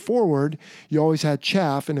rocked forward, you always had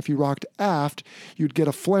chaff. And if you rocked aft, you'd get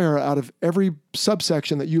a flare out of every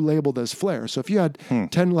subsection that you labeled as flare. So if you had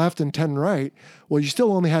 10 left and 10 right, well, you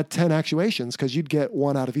still only had 10 actuations because you'd get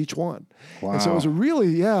one out of each one. Wow. And so it was a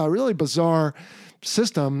really bizarre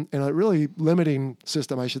system and a really limiting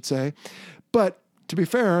system, I should say. But to be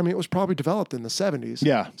fair, I mean, it was probably developed in the 70s.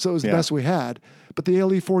 Yeah. So it was the best we had. But the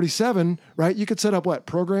ALE-47, right, you could set up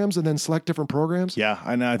programs and then select different programs? Yeah,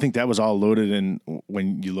 and I think that was all loaded in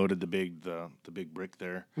when you loaded the big brick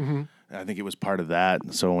there. Mm-hmm. I think it was part of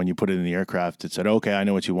that. So when you put it in the aircraft, it said, okay, I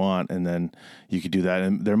know what you want. And then you could do that.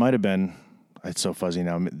 And there might have been, it's so fuzzy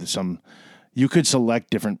now, you could select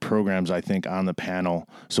different programs, I think, on the panel.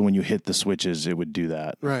 So when you hit the switches, it would do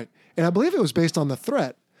that. Right. And I believe it was based on the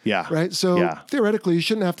threat. Yeah. Right. So theoretically, you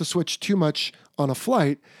shouldn't have to switch too much on a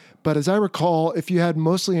flight. But as I recall, if you had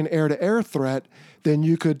mostly an air-to-air threat, then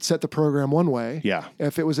you could set the program one way. Yeah.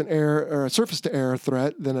 If it was an air or a surface-to-air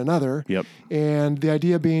threat, then another. Yep. And the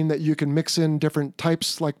idea being that you can mix in different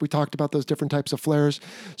types, like we talked about those different types of flares.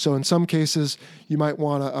 So in some cases, you might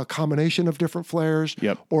want a combination of different flares.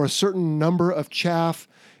 Yep. Or a certain number of chaff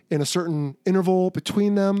in a certain interval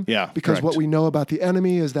between them. Yeah, because correct. what we know about the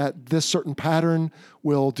enemy is that this certain pattern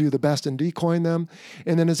will do the best in decoying them.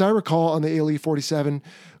 And then as I recall on the ALE-47,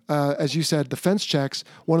 as you said, defense checks,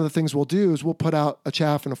 one of the things we'll do is we'll put out a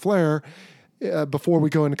chaff and a flare before we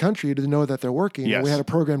go into country to know that they're working. Yes. And we had a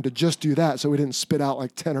program to just do that so we didn't spit out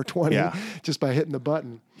like 10 or 20 Yeah. just by hitting the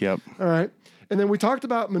button. Yep. All right. And then we talked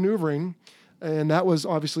about maneuvering, and that was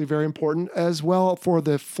obviously very important as well for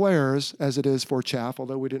the flares as it is for chaff,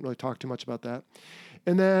 although we didn't really talk too much about that.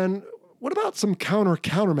 And then what about some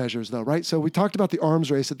countermeasures though, right? So we talked about the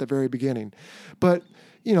arms race at the very beginning. But,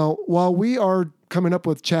 while we are coming up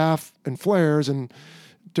with chaff and flares and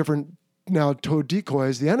different now towed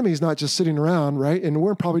decoys, the enemy's not just sitting around, right? And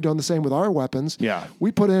we're probably doing the same with our weapons. Yeah.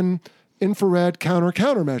 We put in infrared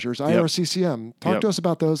countermeasures, IRCCM. Talk to us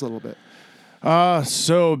about those a little bit.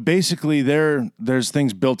 So basically there's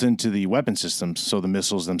things built into the weapon systems, so the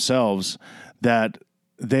missiles themselves, that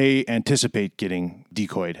they anticipate getting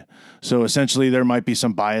decoyed. So essentially there might be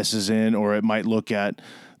some biases in, or it might look at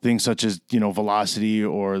things such as, velocity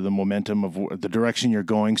or the momentum of the direction you're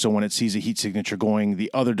going. So when it sees a heat signature going the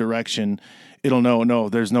other direction, it'll know, no,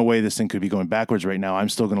 there's no way this thing could be going backwards right now. I'm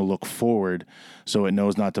still going to look forward. So it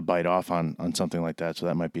knows not to bite off on something like that. So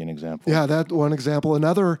that might be an example. Yeah, that one example.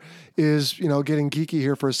 Another is, getting geeky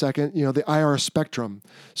here for a second, the IR spectrum.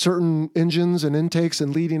 Certain engines and intakes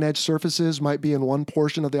and leading edge surfaces might be in one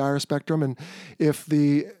portion of the IR spectrum. And if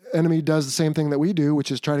the enemy does the same thing that we do,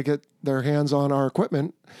 which is try to get their hands on our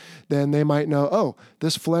equipment, then they might know, oh,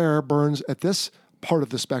 this flare burns at this part of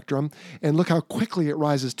the spectrum, and look how quickly it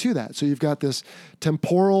rises to that. So you've got this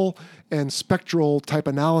temporal and spectral type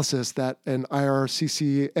analysis that an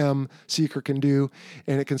IRCCM seeker can do,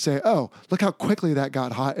 and it can say, oh, look how quickly that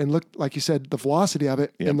got hot, and look, like you said, the velocity of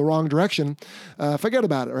it in the wrong direction. Forget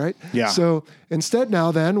about it, right? Yeah. So instead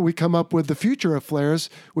now then, we come up with the future of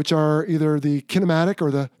flares, which are either the kinematic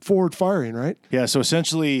or the forward firing, right? Yeah, so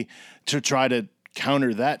essentially to try to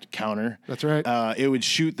counter that counter. That's right. It would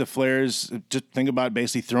shoot the flares. Just think about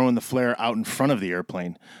basically throwing the flare out in front of the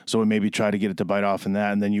airplane. So it maybe try to get it to bite off in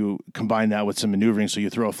that, and then you combine that with some maneuvering. So you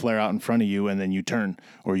throw a flare out in front of you, and then you turn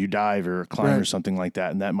or you dive or climb or something like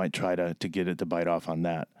that, and that might try to get it to bite off on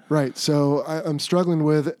that. Right. So I'm struggling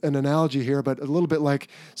with an analogy here, but a little bit like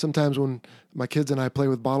sometimes when my kids and I play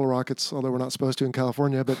with bottle rockets, although we're not supposed to in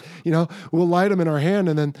California, but we'll light them in our hand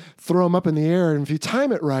and then throw them up in the air. And if you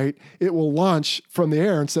time it right, it will launch from the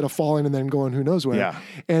air instead of falling and then going who knows where. Yeah.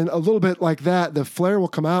 And a little bit like that, the flare will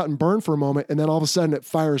come out and burn for a moment, and then all of a sudden it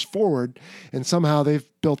fires forward. And somehow they've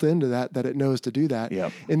built into that it knows to do that.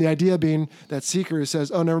 Yep. And the idea being that seeker who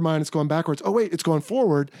says, oh, never mind, it's going backwards. Oh, wait, it's going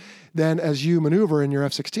forward. Then as you maneuver in your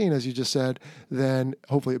F-16, as you just said, then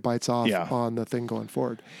hopefully it bites off on the thing going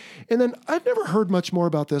forward. And then I've never heard much more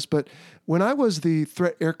about this, but when I was the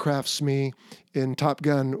threat aircraft SME in Top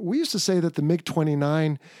Gun, we used to say that the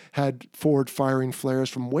MiG-29 had forward firing flares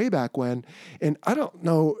from way back when. And I don't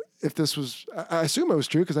know if this was, I assume it was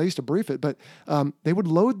true because I used to brief it, but they would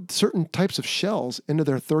load certain types of shells into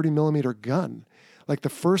their 30 millimeter gun. Like the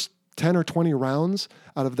first 10 or 20 rounds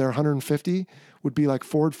out of their 150 would be like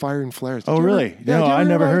forward firing flares. Oh, really? No, I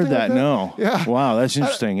never heard that. No. Yeah. Wow, that's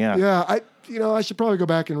interesting. Yeah. Yeah. I should probably go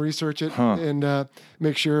back and research it and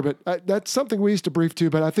make sure. But that's something we used to brief too.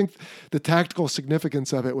 But I think the tactical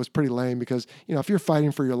significance of it was pretty lame because, if you're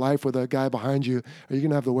fighting for your life with a guy behind you, are you going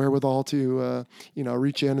to have the wherewithal to,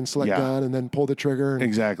 reach in and select gun and then pull the trigger? And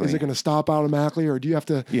exactly. Is it going to stop automatically or do you have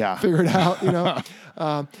to figure it out,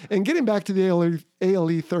 And getting back to the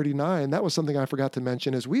ALE 39, that was something I forgot to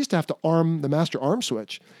mention is we used to have to arm the master arm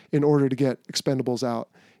switch in order to get Expendables out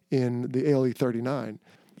in the ALE 39.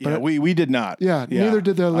 Yeah, we did not. Yeah, neither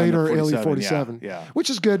did the later ALE 47. Yeah. Which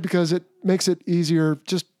is good because it makes it easier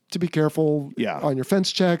just to be careful on your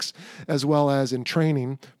fence checks as well as in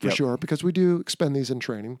training for sure, because we do expend these in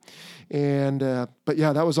training. And but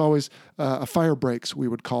that was always a fire breaks, we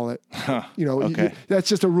would call it. That's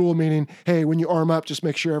just a rule, meaning, hey, when you arm up, just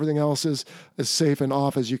make sure everything else is as safe and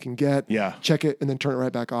off as you can get. Yeah. Check it and then turn it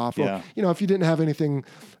right back off. Yeah. Or, if you didn't have anything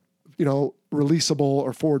releasable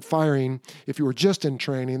or forward firing, if you were just in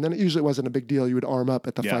training, then it usually wasn't a big deal. You would arm up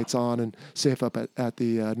at the fight's on and safe up at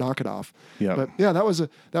the knock it off. Yeah. But that was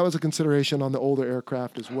a consideration on the older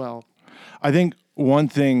aircraft as well. I think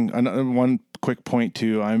one quick point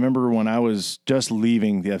too, I remember when I was just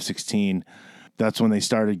leaving the F-16, that's when they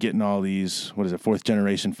started getting all these, fourth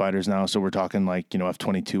generation fighters now. So we're talking like,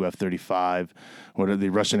 F-22, F-35. What are the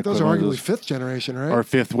Russian those equivalent? Those are arguably fifth generation, right? Or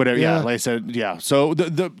fifth, whatever. Yeah. Like I said, yeah. So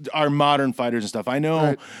our modern fighters and stuff. I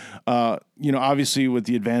know, obviously with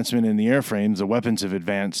the advancement in the airframes, the weapons have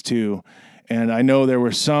advanced too. And I know there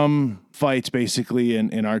were some fights basically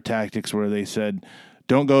in our tactics where they said,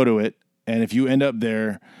 don't go to it. And if you end up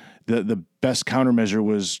there, the best countermeasure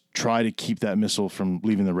was try to keep that missile from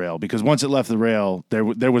leaving the rail, because once it left the rail,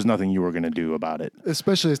 there was nothing you were going to do about it.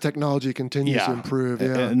 Especially as technology continues to improve.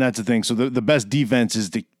 Yeah. And that's the thing. So the best defense is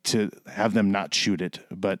to have them not shoot it.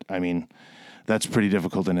 But I mean, that's pretty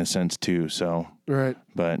difficult in a sense too. So, right.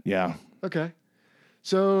 But yeah. Okay.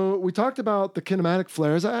 So we talked about the kinematic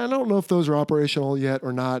flares. I don't know if those are operational yet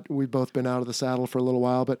or not. We've both been out of the saddle for a little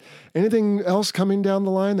while, but anything else coming down the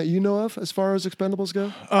line that you know of as far as Expendables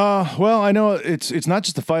go? Well, I know it's not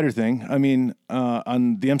just the fighter thing. I mean,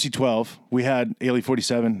 on the MC-12, we had ALE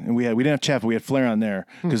 47, and we didn't have chaff, but we had flare on there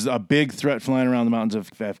because a big threat flying around the mountains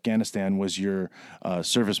of Afghanistan was your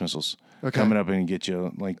surface missiles. Coming up and get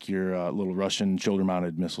you like your little Russian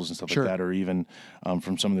shoulder-mounted missiles and stuff like that, or even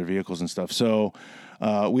from some of their vehicles and stuff. So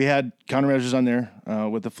we had countermeasures on there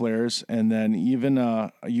with the flares, and then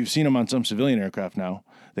even you've seen them on some civilian aircraft now.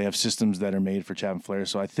 They have systems that are made for chaff and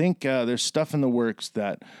flares. So I think there's stuff in the works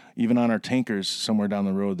that even on our tankers somewhere down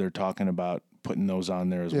the road, they're talking about putting those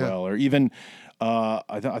on there as well, or even.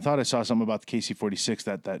 I thought I saw something about the KC-46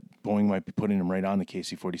 that Boeing might be putting them right on the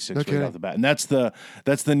KC-46 right off the bat, and that's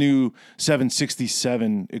the new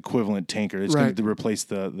 767 equivalent tanker. It's going to replace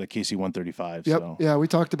the KC-135. Yep. So. Yeah, we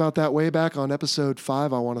talked about that way back on episode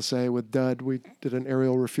 5. I want to say with Dud, we did an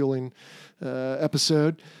aerial refueling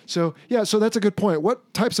episode. So that's a good point.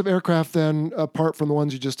 What types of aircraft then, apart from the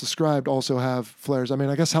ones you just described, also have flares? I mean,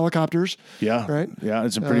 I guess helicopters. Yeah. Right. Yeah,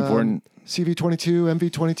 it's pretty important. CV-22,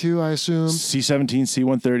 MV-22, I assume. C-17,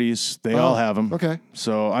 C-130s, they all have them. Okay.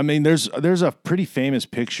 So, I mean, there's a pretty famous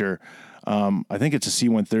picture. I think it's a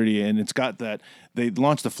C-130, and it's got that. They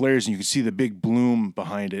launched the flares, and you can see the big bloom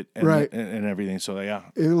behind it and everything. So, yeah.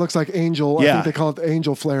 It looks like angel. I think they call it the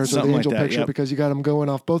angel flares or the angel picture because you got them going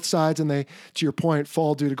off both sides, and they, to your point,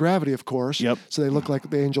 fall due to gravity, of course. Yep. So they look like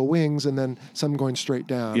the angel wings, and then some going straight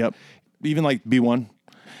down. Yep. Even like B-1,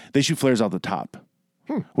 they shoot flares out the top.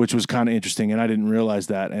 Which was kind of interesting, and I didn't realize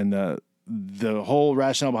that. And the whole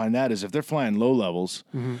rationale behind that is if they're flying low levels,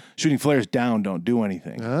 shooting flares down don't do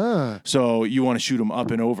anything. So you want to shoot them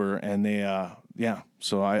up and over, and they,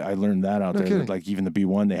 So I learned that out there. Kidding. Like even the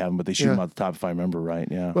B-1 they have them, but they shoot them out the top if I remember right.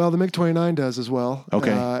 Yeah. Well, the MiG-29 does as well.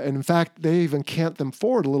 Okay. And in fact, they even cant them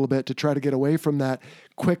forward a little bit to try to get away from that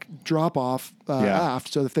quick drop off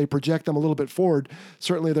aft. So if they project them a little bit forward,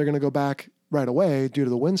 certainly they're going to go back right away due to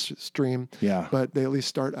the wind stream. Yeah. But they at least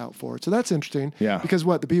start out forward. So that's interesting. Yeah. Because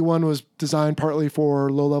the B-1 was designed partly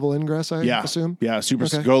for low level ingress, I assume? Yeah.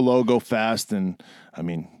 Go low, go fast, and I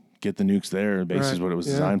mean, get the nukes there. Basically is what it was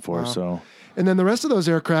designed for. Wow. So. And then the rest of those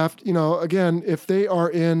aircraft, again, if they are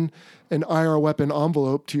in an IR weapon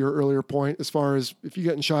envelope, to your earlier point, as far as if you're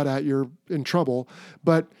getting shot at, you're in trouble.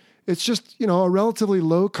 But it's just, a relatively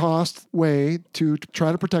low cost way to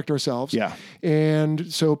try to protect ourselves. Yeah.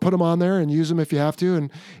 And so put them on there and use them if you have to.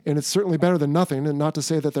 And it's certainly better than nothing. And not to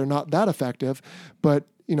say that they're not that effective, but,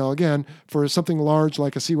 again, for something large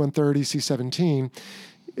like a C-130, C-17,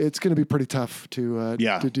 it's going to be pretty tough to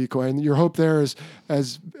decoy. And your hope there is,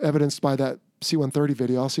 as evidenced by that FPP030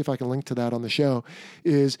 video, I'll see if I can link to that on the show,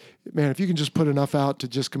 is, man, if you can just put enough out to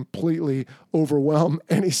just completely overwhelm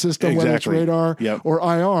any system, whether it's radar or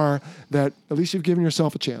IR, that at least you've given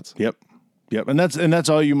yourself a chance. Yep. And that's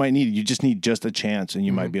all you might need. You just need just a chance, and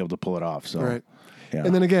you might be able to pull it off. So. Right. Yeah.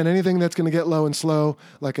 And then again, anything that's going to get low and slow,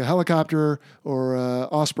 like a helicopter or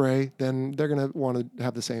Osprey, then they're going to want to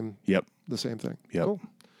have the same thing. Yep. Cool.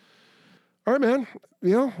 All right, man.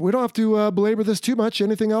 We don't have to belabor this too much.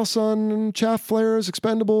 Anything else on chaff flares,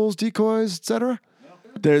 expendables, decoys, etc.?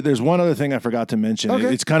 There's one other thing I forgot to mention.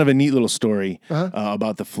 Okay. It's kind of a neat little story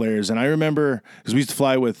about the flares. And I remember, because we used to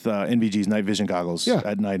fly with NVG's night vision goggles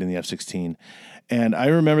at night in the F-16. And I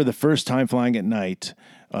remember the first time flying at night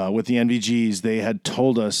with the NVGs, they had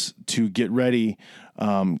told us to get ready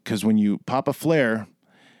because when you pop a flare,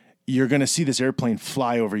 you're going to see this airplane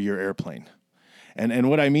fly over your airplane. And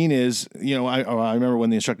what I mean is, I remember when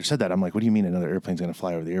the instructor said that, I'm like, what do you mean another airplane's going to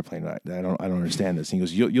fly over the airplane? I don't understand this. And he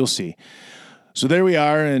goes, you'll see. So there we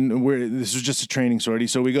are, and this was just a training sortie.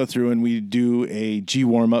 So we go through and we do a G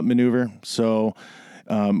warm-up maneuver. So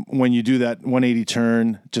when you do that 180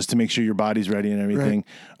 turn, just to make sure your body's ready and everything,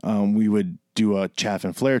 we would do a chaff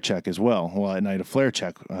and flare check as well. Well, at night, a flare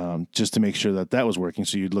check, just to make sure that was working.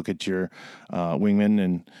 So you'd look at your wingman,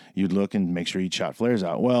 and you'd look and make sure you'd shot flares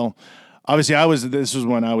out. Well, obviously, this was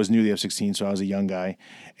when I was new to the F-16, so I was a young guy,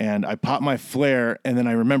 and I popped my flare, and then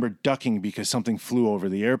I remember ducking because something flew over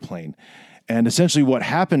the airplane. And essentially what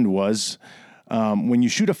happened was when you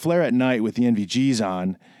shoot a flare at night with the NVGs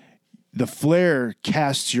on, the flare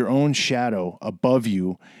casts your own shadow above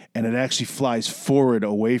you, and it actually flies forward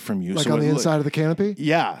away from you. Like on the inside of the canopy?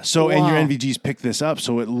 Yeah. So, and your NVGs pick this up,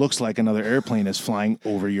 so it looks like another airplane is flying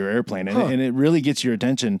over your airplane. And it really gets your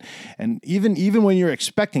attention. And even when you're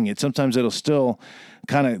expecting it, sometimes it'll still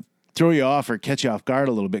kind of throw you off or catch you off guard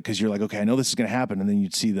a little bit because you're like, okay, I know this is going to happen. And then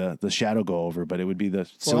you'd see the shadow go over, but it would be the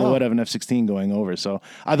silhouette of an F-16 going over. So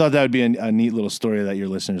I thought that would be a neat little story that your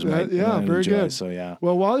listeners might very enjoy. Good. So, yeah.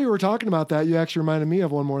 Well, while you were talking about that, you actually reminded me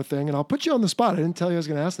of one more thing, and I'll put you on the spot. I didn't tell you I was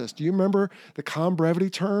going to ask this. Do you remember the com brevity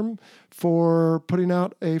term for putting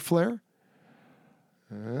out a flare?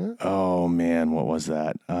 Oh, man, what was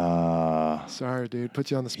that? Sorry, dude.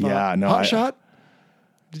 Put you on the spot. Yeah, no. Hot shot?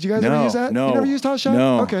 Did you guys ever use that? No. You never used hot shot?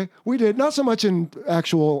 No. Okay. We did. Not so much in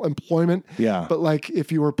actual employment. Yeah. But like if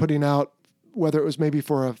you were putting out, whether it was maybe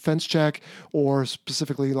for a fence check or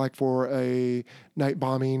specifically like for a night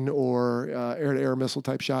bombing or air-to-air missile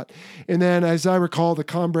type shot. And then as I recall, the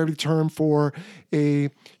com brevity term for a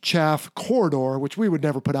chaff corridor, which we would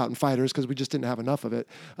never put out in fighters because we just didn't have enough of it,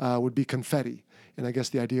 would be confetti. And I guess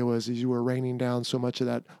the idea was you were raining down so much of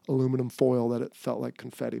that aluminum foil that it felt like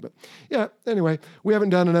confetti. But yeah, anyway, we haven't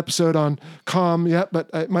done an episode on comm yet, but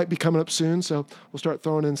it might be coming up soon. So we'll start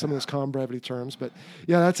throwing in some of those comm brevity terms. But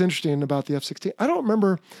yeah, that's interesting about the F-16. I don't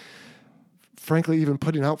remember, frankly, even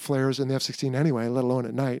putting out flares in the F-16 anyway, let alone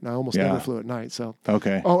at night. And I almost never flew at night. So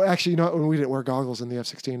okay. Oh, actually, when we didn't wear goggles in the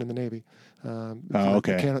F-16 in the Navy.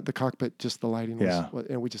 Okay. The cockpit, just the lighting was,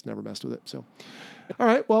 and we just never messed with it. So, all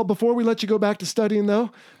right. Well, before we let you go back to studying, though,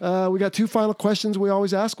 we got two final questions we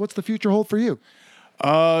always ask. What's the future hold for you?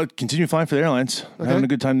 Continue flying for the airlines. I'm having a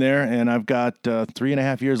good time there, and I've got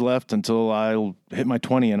 3.5 years left until I'll hit my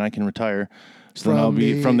 20 and I can retire. So then I'll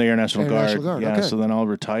be from the Air National Guard. Yeah. Okay. So then I'll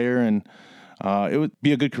retire, and it would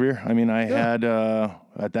be a good career. I mean, I had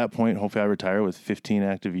at that point, hopefully, I retire with 15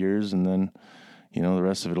 active years, and then the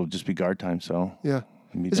rest of it will just be guard time. So yeah.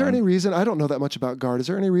 Is there any reason? I don't know that much about guard. Is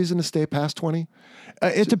there any reason to stay past 20?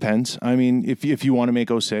 It depends. I mean, if you want to make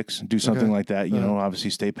 06, do something like that. Obviously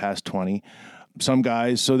stay past 20. Some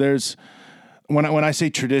guys. So there's when I say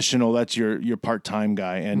traditional, that's your part-time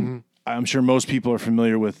guy, and I'm sure most people are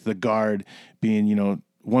familiar with the guard being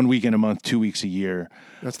 1 weekend a month, 2 weeks a year.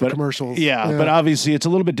 That's the commercials. Yeah, but obviously it's a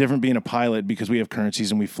little bit different being a pilot because we have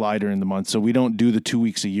currencies and we fly during the month. So we don't do the 2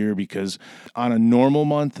 weeks a year because on a normal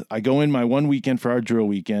month, I go in my 1 weekend for our drill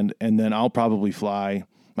weekend, and then I'll probably fly,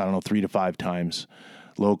 3 to 5 times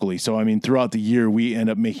locally. So, I mean, throughout the year, we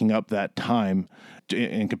end up making up that time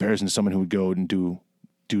in comparison to someone who would go and do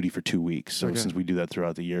duty for 2 weeks. So since we do that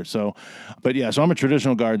throughout the year. So, but yeah, so I'm a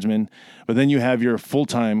traditional guardsman, but then you have your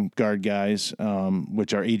full-time guard guys,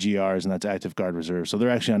 which are AGRs, and that's active guard reserve. So they're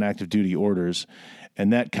actually on active duty orders,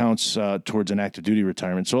 and that counts towards an active duty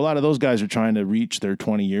retirement. So a lot of those guys are trying to reach their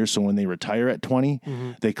 20 years. So when they retire at 20,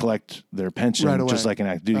 they collect their pension just like an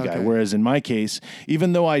active duty guy. Whereas in my case,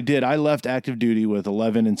 even though I left active duty with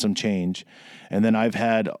 11 and some change, and then I've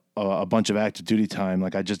had a bunch of active duty time,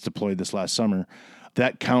 like I just deployed this last summer,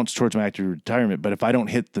 that counts towards my active retirement. But if I don't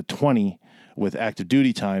hit the 20 with active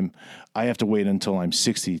duty time, I have to wait until I'm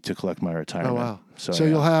 60 to collect my retirement. Oh, wow. So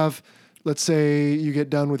you'll have let's say you get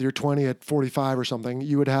done with your 20 at 45 or something,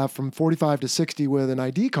 you would have from 45 to 60 with an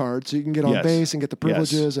ID card, so you can get on Yes. base and get the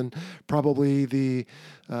privileges Yes. and probably the,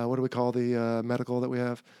 what do we call the medical that we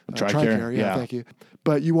have? TRICARE, yeah, yeah. thank you.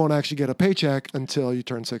 But you won't actually get a paycheck until you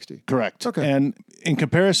turn 60. Correct. Okay. And in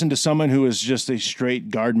comparison to someone who is just a straight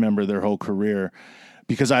guard member their whole career,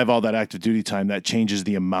 because I have all that active duty time, that changes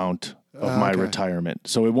the amount of my retirement.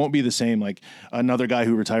 So it won't be the same like another guy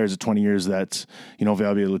who retires at 20 years that's, I'll be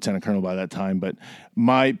a lieutenant colonel by that time, but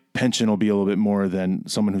my pension will be a little bit more than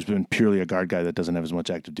someone who's been purely a guard guy that doesn't have as much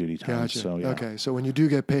active duty time. Gotcha. So, yeah. Okay. So when you do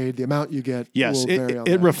get paid, the amount you get Yes, will vary on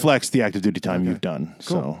it that. reflects the active duty time you've done.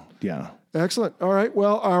 Cool. So, yeah. Excellent. All right.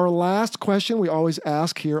 Well, our last question we always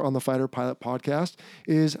ask here on the Fighter Pilot podcast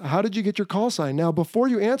is, how did you get your call sign? Now, before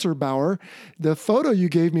you answer, Bauer, the photo you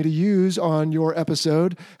gave me to use on your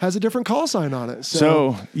episode has a different call sign on it.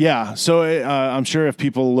 So I'm sure if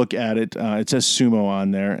people look at it, it says sumo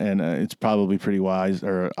on there, and it's probably pretty wise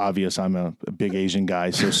or obvious. I'm a big Asian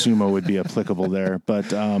guy, so sumo would be applicable there.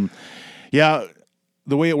 But the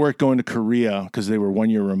way it worked going to Korea, because they were 1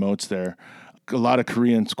 year remotes there, a lot of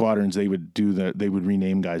Korean squadrons, they would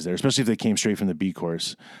rename guys there, especially if they came straight from the B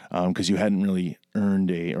course, because you hadn't really earned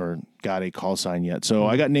or got a call sign yet. So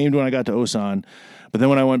I got named when I got to Osan, but then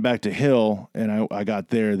when I went back to Hill and I got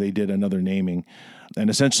there, they did another naming. And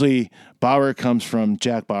essentially, Bauer comes from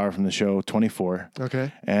Jack Bauer from the show 24.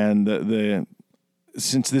 Okay. And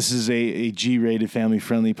since this is a G-rated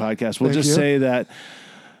family-friendly podcast, we'll Thank just you. say that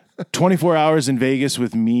 24 hours in Vegas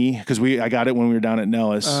with me, because I got it when we were down at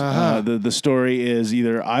Nellis. The story is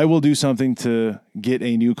either I will do something to get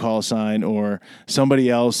a new call sign, or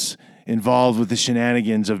somebody else involved with the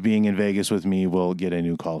shenanigans of being in Vegas with me will get a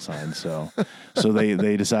new call sign. So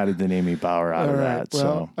they decided to name me Bauer out of that.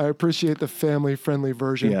 Well, I appreciate the family-friendly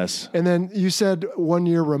version. Yes. And then you said 1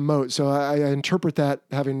 year remote. So I interpret that,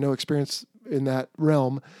 having no experience in that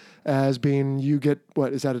realm, as being you get,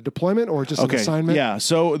 what, is that a deployment or just an assignment? Yeah.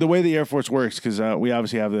 So the way the Air Force works, because we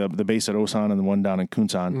obviously have the base at Osan and the one down in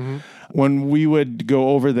Kunsan. When we would go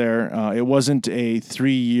over there, it wasn't a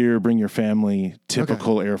 3-year bring your family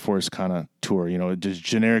typical Air Force kind of tour. Just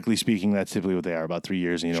generically speaking, that's typically what they are, about 3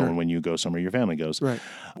 years. And, when you go somewhere, your family goes. Right.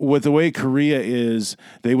 With the way Korea is,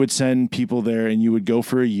 they would send people there and you would go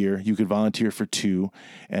for a year. You could volunteer for 2.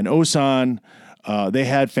 And Osan, they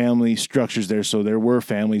had family structures there, so there were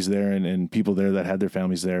families there and people there that had their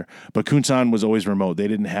families there. But Kunsan was always remote. They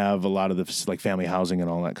didn't have a lot of the family housing and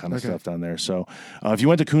all that kind of stuff down there. So if you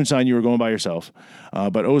went to Kunsan, you were going by yourself.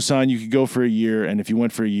 But Osan, you could go for a year, and if you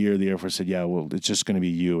went for a year, the Air Force said, yeah, well, it's just going to be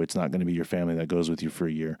you. It's not going to be your family that goes with you for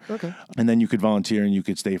a year. Okay. And then you could volunteer and you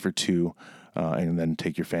could stay for 2. And then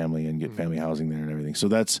take your family and get family housing there and everything. So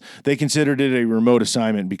they considered it a remote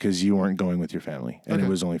assignment because you weren't going with your family, and it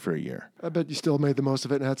was only for a year. I bet you still made the most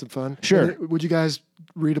of it and had some fun. Sure. And would you guys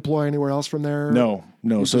redeploy anywhere else from there? No.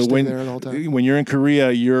 You So just stay there the whole time? when you're in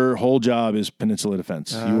Korea, your whole job is peninsula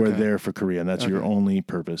defense. You are okay. there for Korea, and that's your only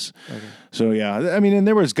purpose. Okay. So yeah, I mean, and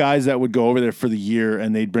there was guys that would go over there for the year,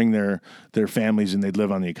 and they'd bring their families, and they'd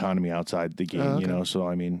live on the economy outside the game. So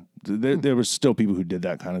I mean, there was still people who did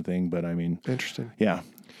that kind of thing, but I mean, interesting. Yeah.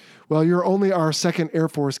 Well, you're only our second Air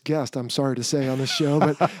Force guest, I'm sorry to say, on this show,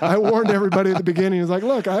 but I warned everybody at the beginning. I was like,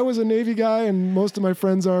 look, I was a Navy guy and most of my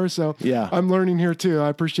friends are, so I'm learning here too. I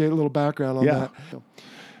appreciate a little background on that. So,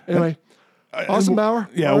 anyway, awesome, Bauer.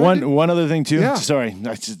 Yeah, Alrighty. one other thing too. Yeah. Sorry,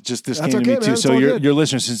 this That's came to okay, me man. too. It's So all your good.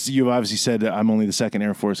 listeners, since you've obviously said that I'm only the second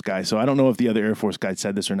Air Force guy, so I don't know if the other Air Force guy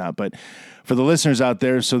said this or not, but for the listeners out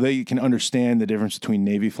there, so they can understand the difference between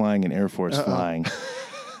Navy flying and Air Force flying.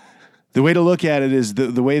 The way to look at it is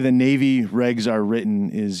the way the Navy regs are written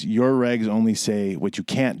is your regs only say what you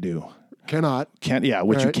can't do. Cannot.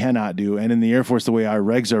 What you cannot do. And in the Air Force, the way our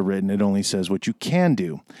regs are written, it only says what you can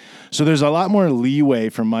do. So there's a lot more leeway,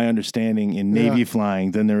 from my understanding, in Navy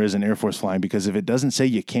flying than there is in Air Force flying, because if it doesn't say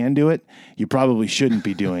you can do it, you probably shouldn't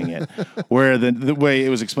be doing it. Where the way it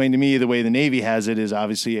was explained to me, the way the Navy has it is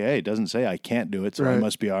obviously, hey, it doesn't say I can't do it, so I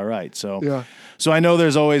must be all right. So I know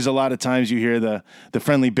there's always a lot of times you hear the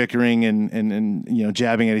friendly bickering and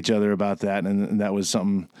jabbing at each other about that, and that was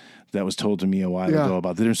something that was told to me a while ago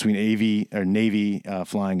about the difference between Navy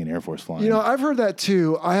flying and Air Force flying. I've heard that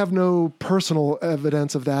too. I have no personal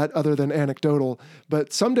evidence of that other than anecdotal.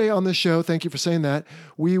 But someday on this show, thank you for saying that,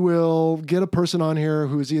 we will get a person on here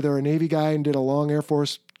who's either a Navy guy and did a long Air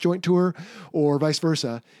Force joint tour or vice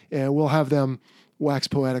versa. And we'll have them wax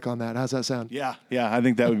poetic on that. How's that sound? Yeah, I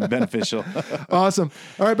think that would be beneficial. Awesome.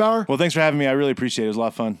 All right, Bauer. Well, thanks for having me. I really appreciate it. It was a lot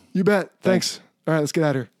of fun. You bet. Thanks. All right, let's get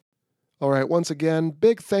out of here. All right, once again,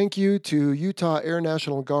 big thank you to Utah Air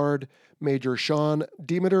National Guard Major Sean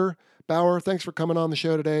Demeter, Bauer, thanks for coming on the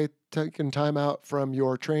show today, taking time out from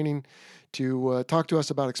your training to talk to us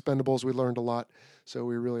about Expendables. We learned a lot, so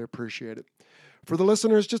we really appreciate it. For the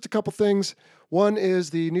listeners, just a couple things. One is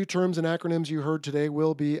the new terms and acronyms you heard today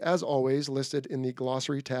will be, as always, listed in the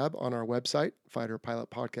glossary tab on our website,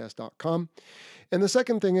 fighterpilotpodcast.com. And the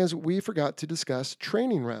second thing is we forgot to discuss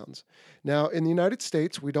training rounds. Now, in the United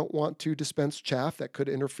States, we don't want to dispense chaff that could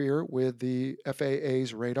interfere with the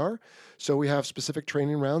FAA's radar. So we have specific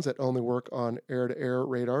training rounds that only work on air-to-air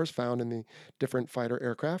radars found in the different fighter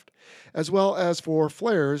aircraft. As well as for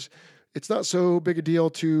flares, it's not so big a deal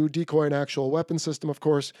to decoy an actual weapon system, of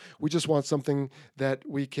course. We just want something that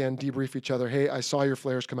we can debrief each other. Hey, I saw your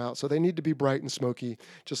flares come out. So they need to be bright and smoky,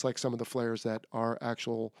 just like some of the flares that are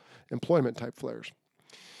actual employment type flares.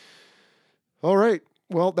 All right.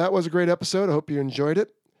 Well, that was a great episode. I hope you enjoyed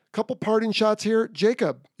it. Couple parting shots here.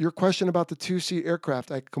 Jacob, your question about the two-seat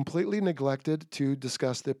aircraft. I completely neglected to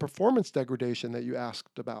discuss the performance degradation that you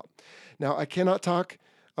asked about. Now, I cannot talk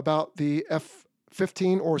about the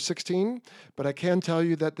F-15 or 16, but I can tell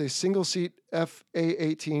you that the single-seat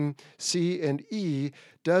FA-18 C and E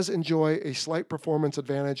does enjoy a slight performance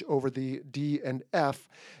advantage over the D and F,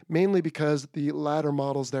 mainly because the latter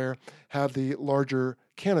models there have the larger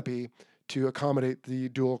canopy to accommodate the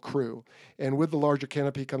dual crew. And with the larger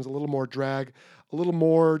canopy comes a little more drag, a little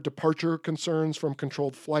more departure concerns from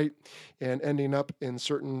controlled flight, and ending up in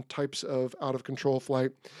certain types of out-of-control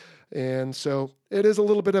flight. And so it is a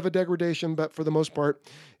little bit of a degradation, but for the most part,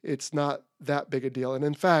 it's not that big a deal. And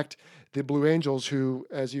in fact, the Blue Angels, who,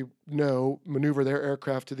 as you know, maneuver their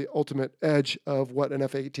aircraft to the ultimate edge of what an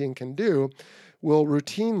F-18 can do, will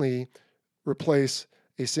routinely replace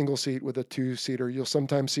a single seat with a two-seater. You'll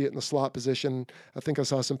sometimes see it in the slot position. I think I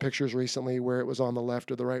saw some pictures recently where it was on the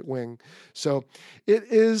left or the right wing. So it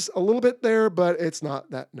is a little bit there, but it's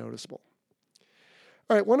not that noticeable.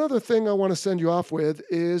 All right, one other thing I want to send you off with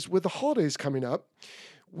is with the holidays coming up,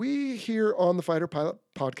 we here on the Fighter Pilot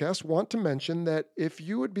Podcast want to mention that if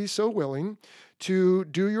you would be so willing to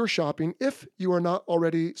do your shopping, if you are not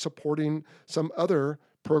already supporting some other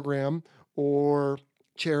program or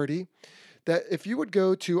charity, that if you would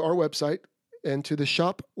go to our website and to the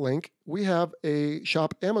shop link, we have a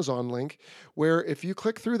shop Amazon link where if you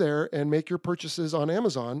click through there and make your purchases on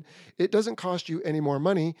Amazon, it doesn't cost you any more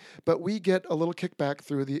money, but we get a little kickback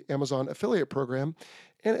through the Amazon affiliate program,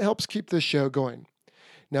 and it helps keep this show going.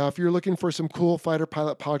 Now, if you're looking for some cool Fighter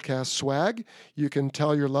Pilot Podcast swag, you can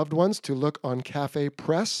tell your loved ones to look on Cafe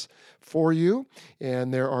Press for you,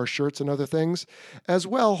 and there are shirts and other things. As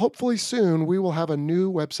well, hopefully soon, we will have a new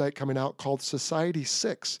website coming out called Society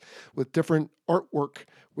 6 with different artwork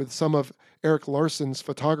with some of Eric Larson's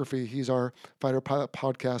photography. He's our Fighter Pilot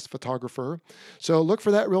Podcast photographer. So look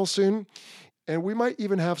for that real soon, and we might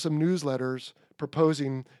even have some newsletters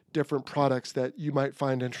proposing different products that you might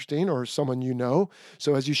find interesting or someone you know.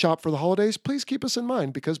 So as you shop for the holidays, please keep us in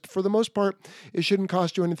mind because for the most part, it shouldn't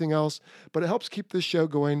cost you anything else, but it helps keep this show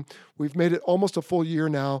going. We've made it almost a full year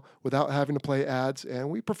now without having to play ads, and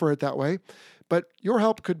we prefer it that way. But your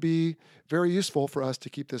help could be very useful for us to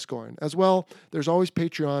keep this going. As well, there's always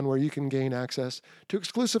Patreon where you can gain access to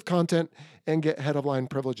exclusive content and get head-of-line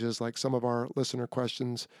privileges like some of our listener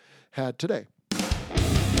questions had today.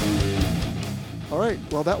 All right,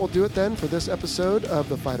 well, that will do it then for this episode of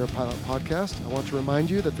the Fighter Pilot Podcast. I want to remind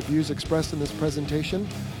you that the views expressed in this presentation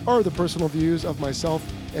are the personal views of myself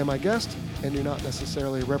and my guest and do not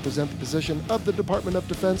necessarily represent the position of the Department of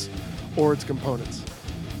Defense or its components.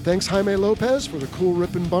 Thanks, Jaime Lopez, for the cool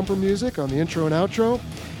ripping bumper music on the intro and outro.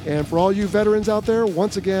 And for all you veterans out there,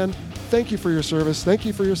 once again, thank you for your service, thank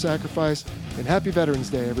you for your sacrifice, and happy Veterans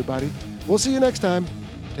Day, everybody. We'll see you next time.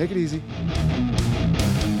 Take it easy.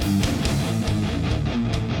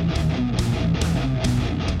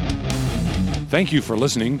 Thank you for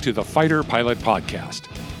listening to the Fighter Pilot Podcast.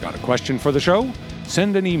 Got a question for the show?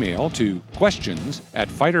 Send an email to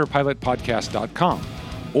questions@fighterpilotpodcast.com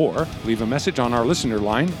or leave a message on our listener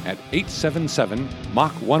line at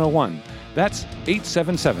 877-MACH-101. That's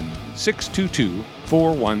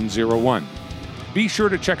 877-622-4101. Be sure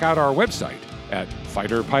to check out our website at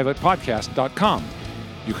fighterpilotpodcast.com.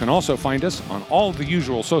 You can also find us on all the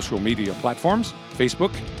usual social media platforms,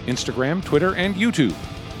 Facebook, Instagram, Twitter, and YouTube.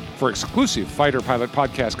 For exclusive Fighter Pilot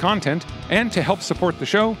Podcast content and to help support the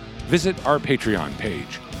show, visit our Patreon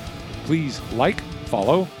page. Please like,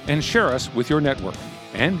 follow, and share us with your network.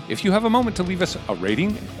 And if you have a moment to leave us a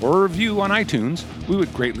rating or a review on iTunes, we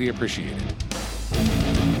would greatly appreciate it.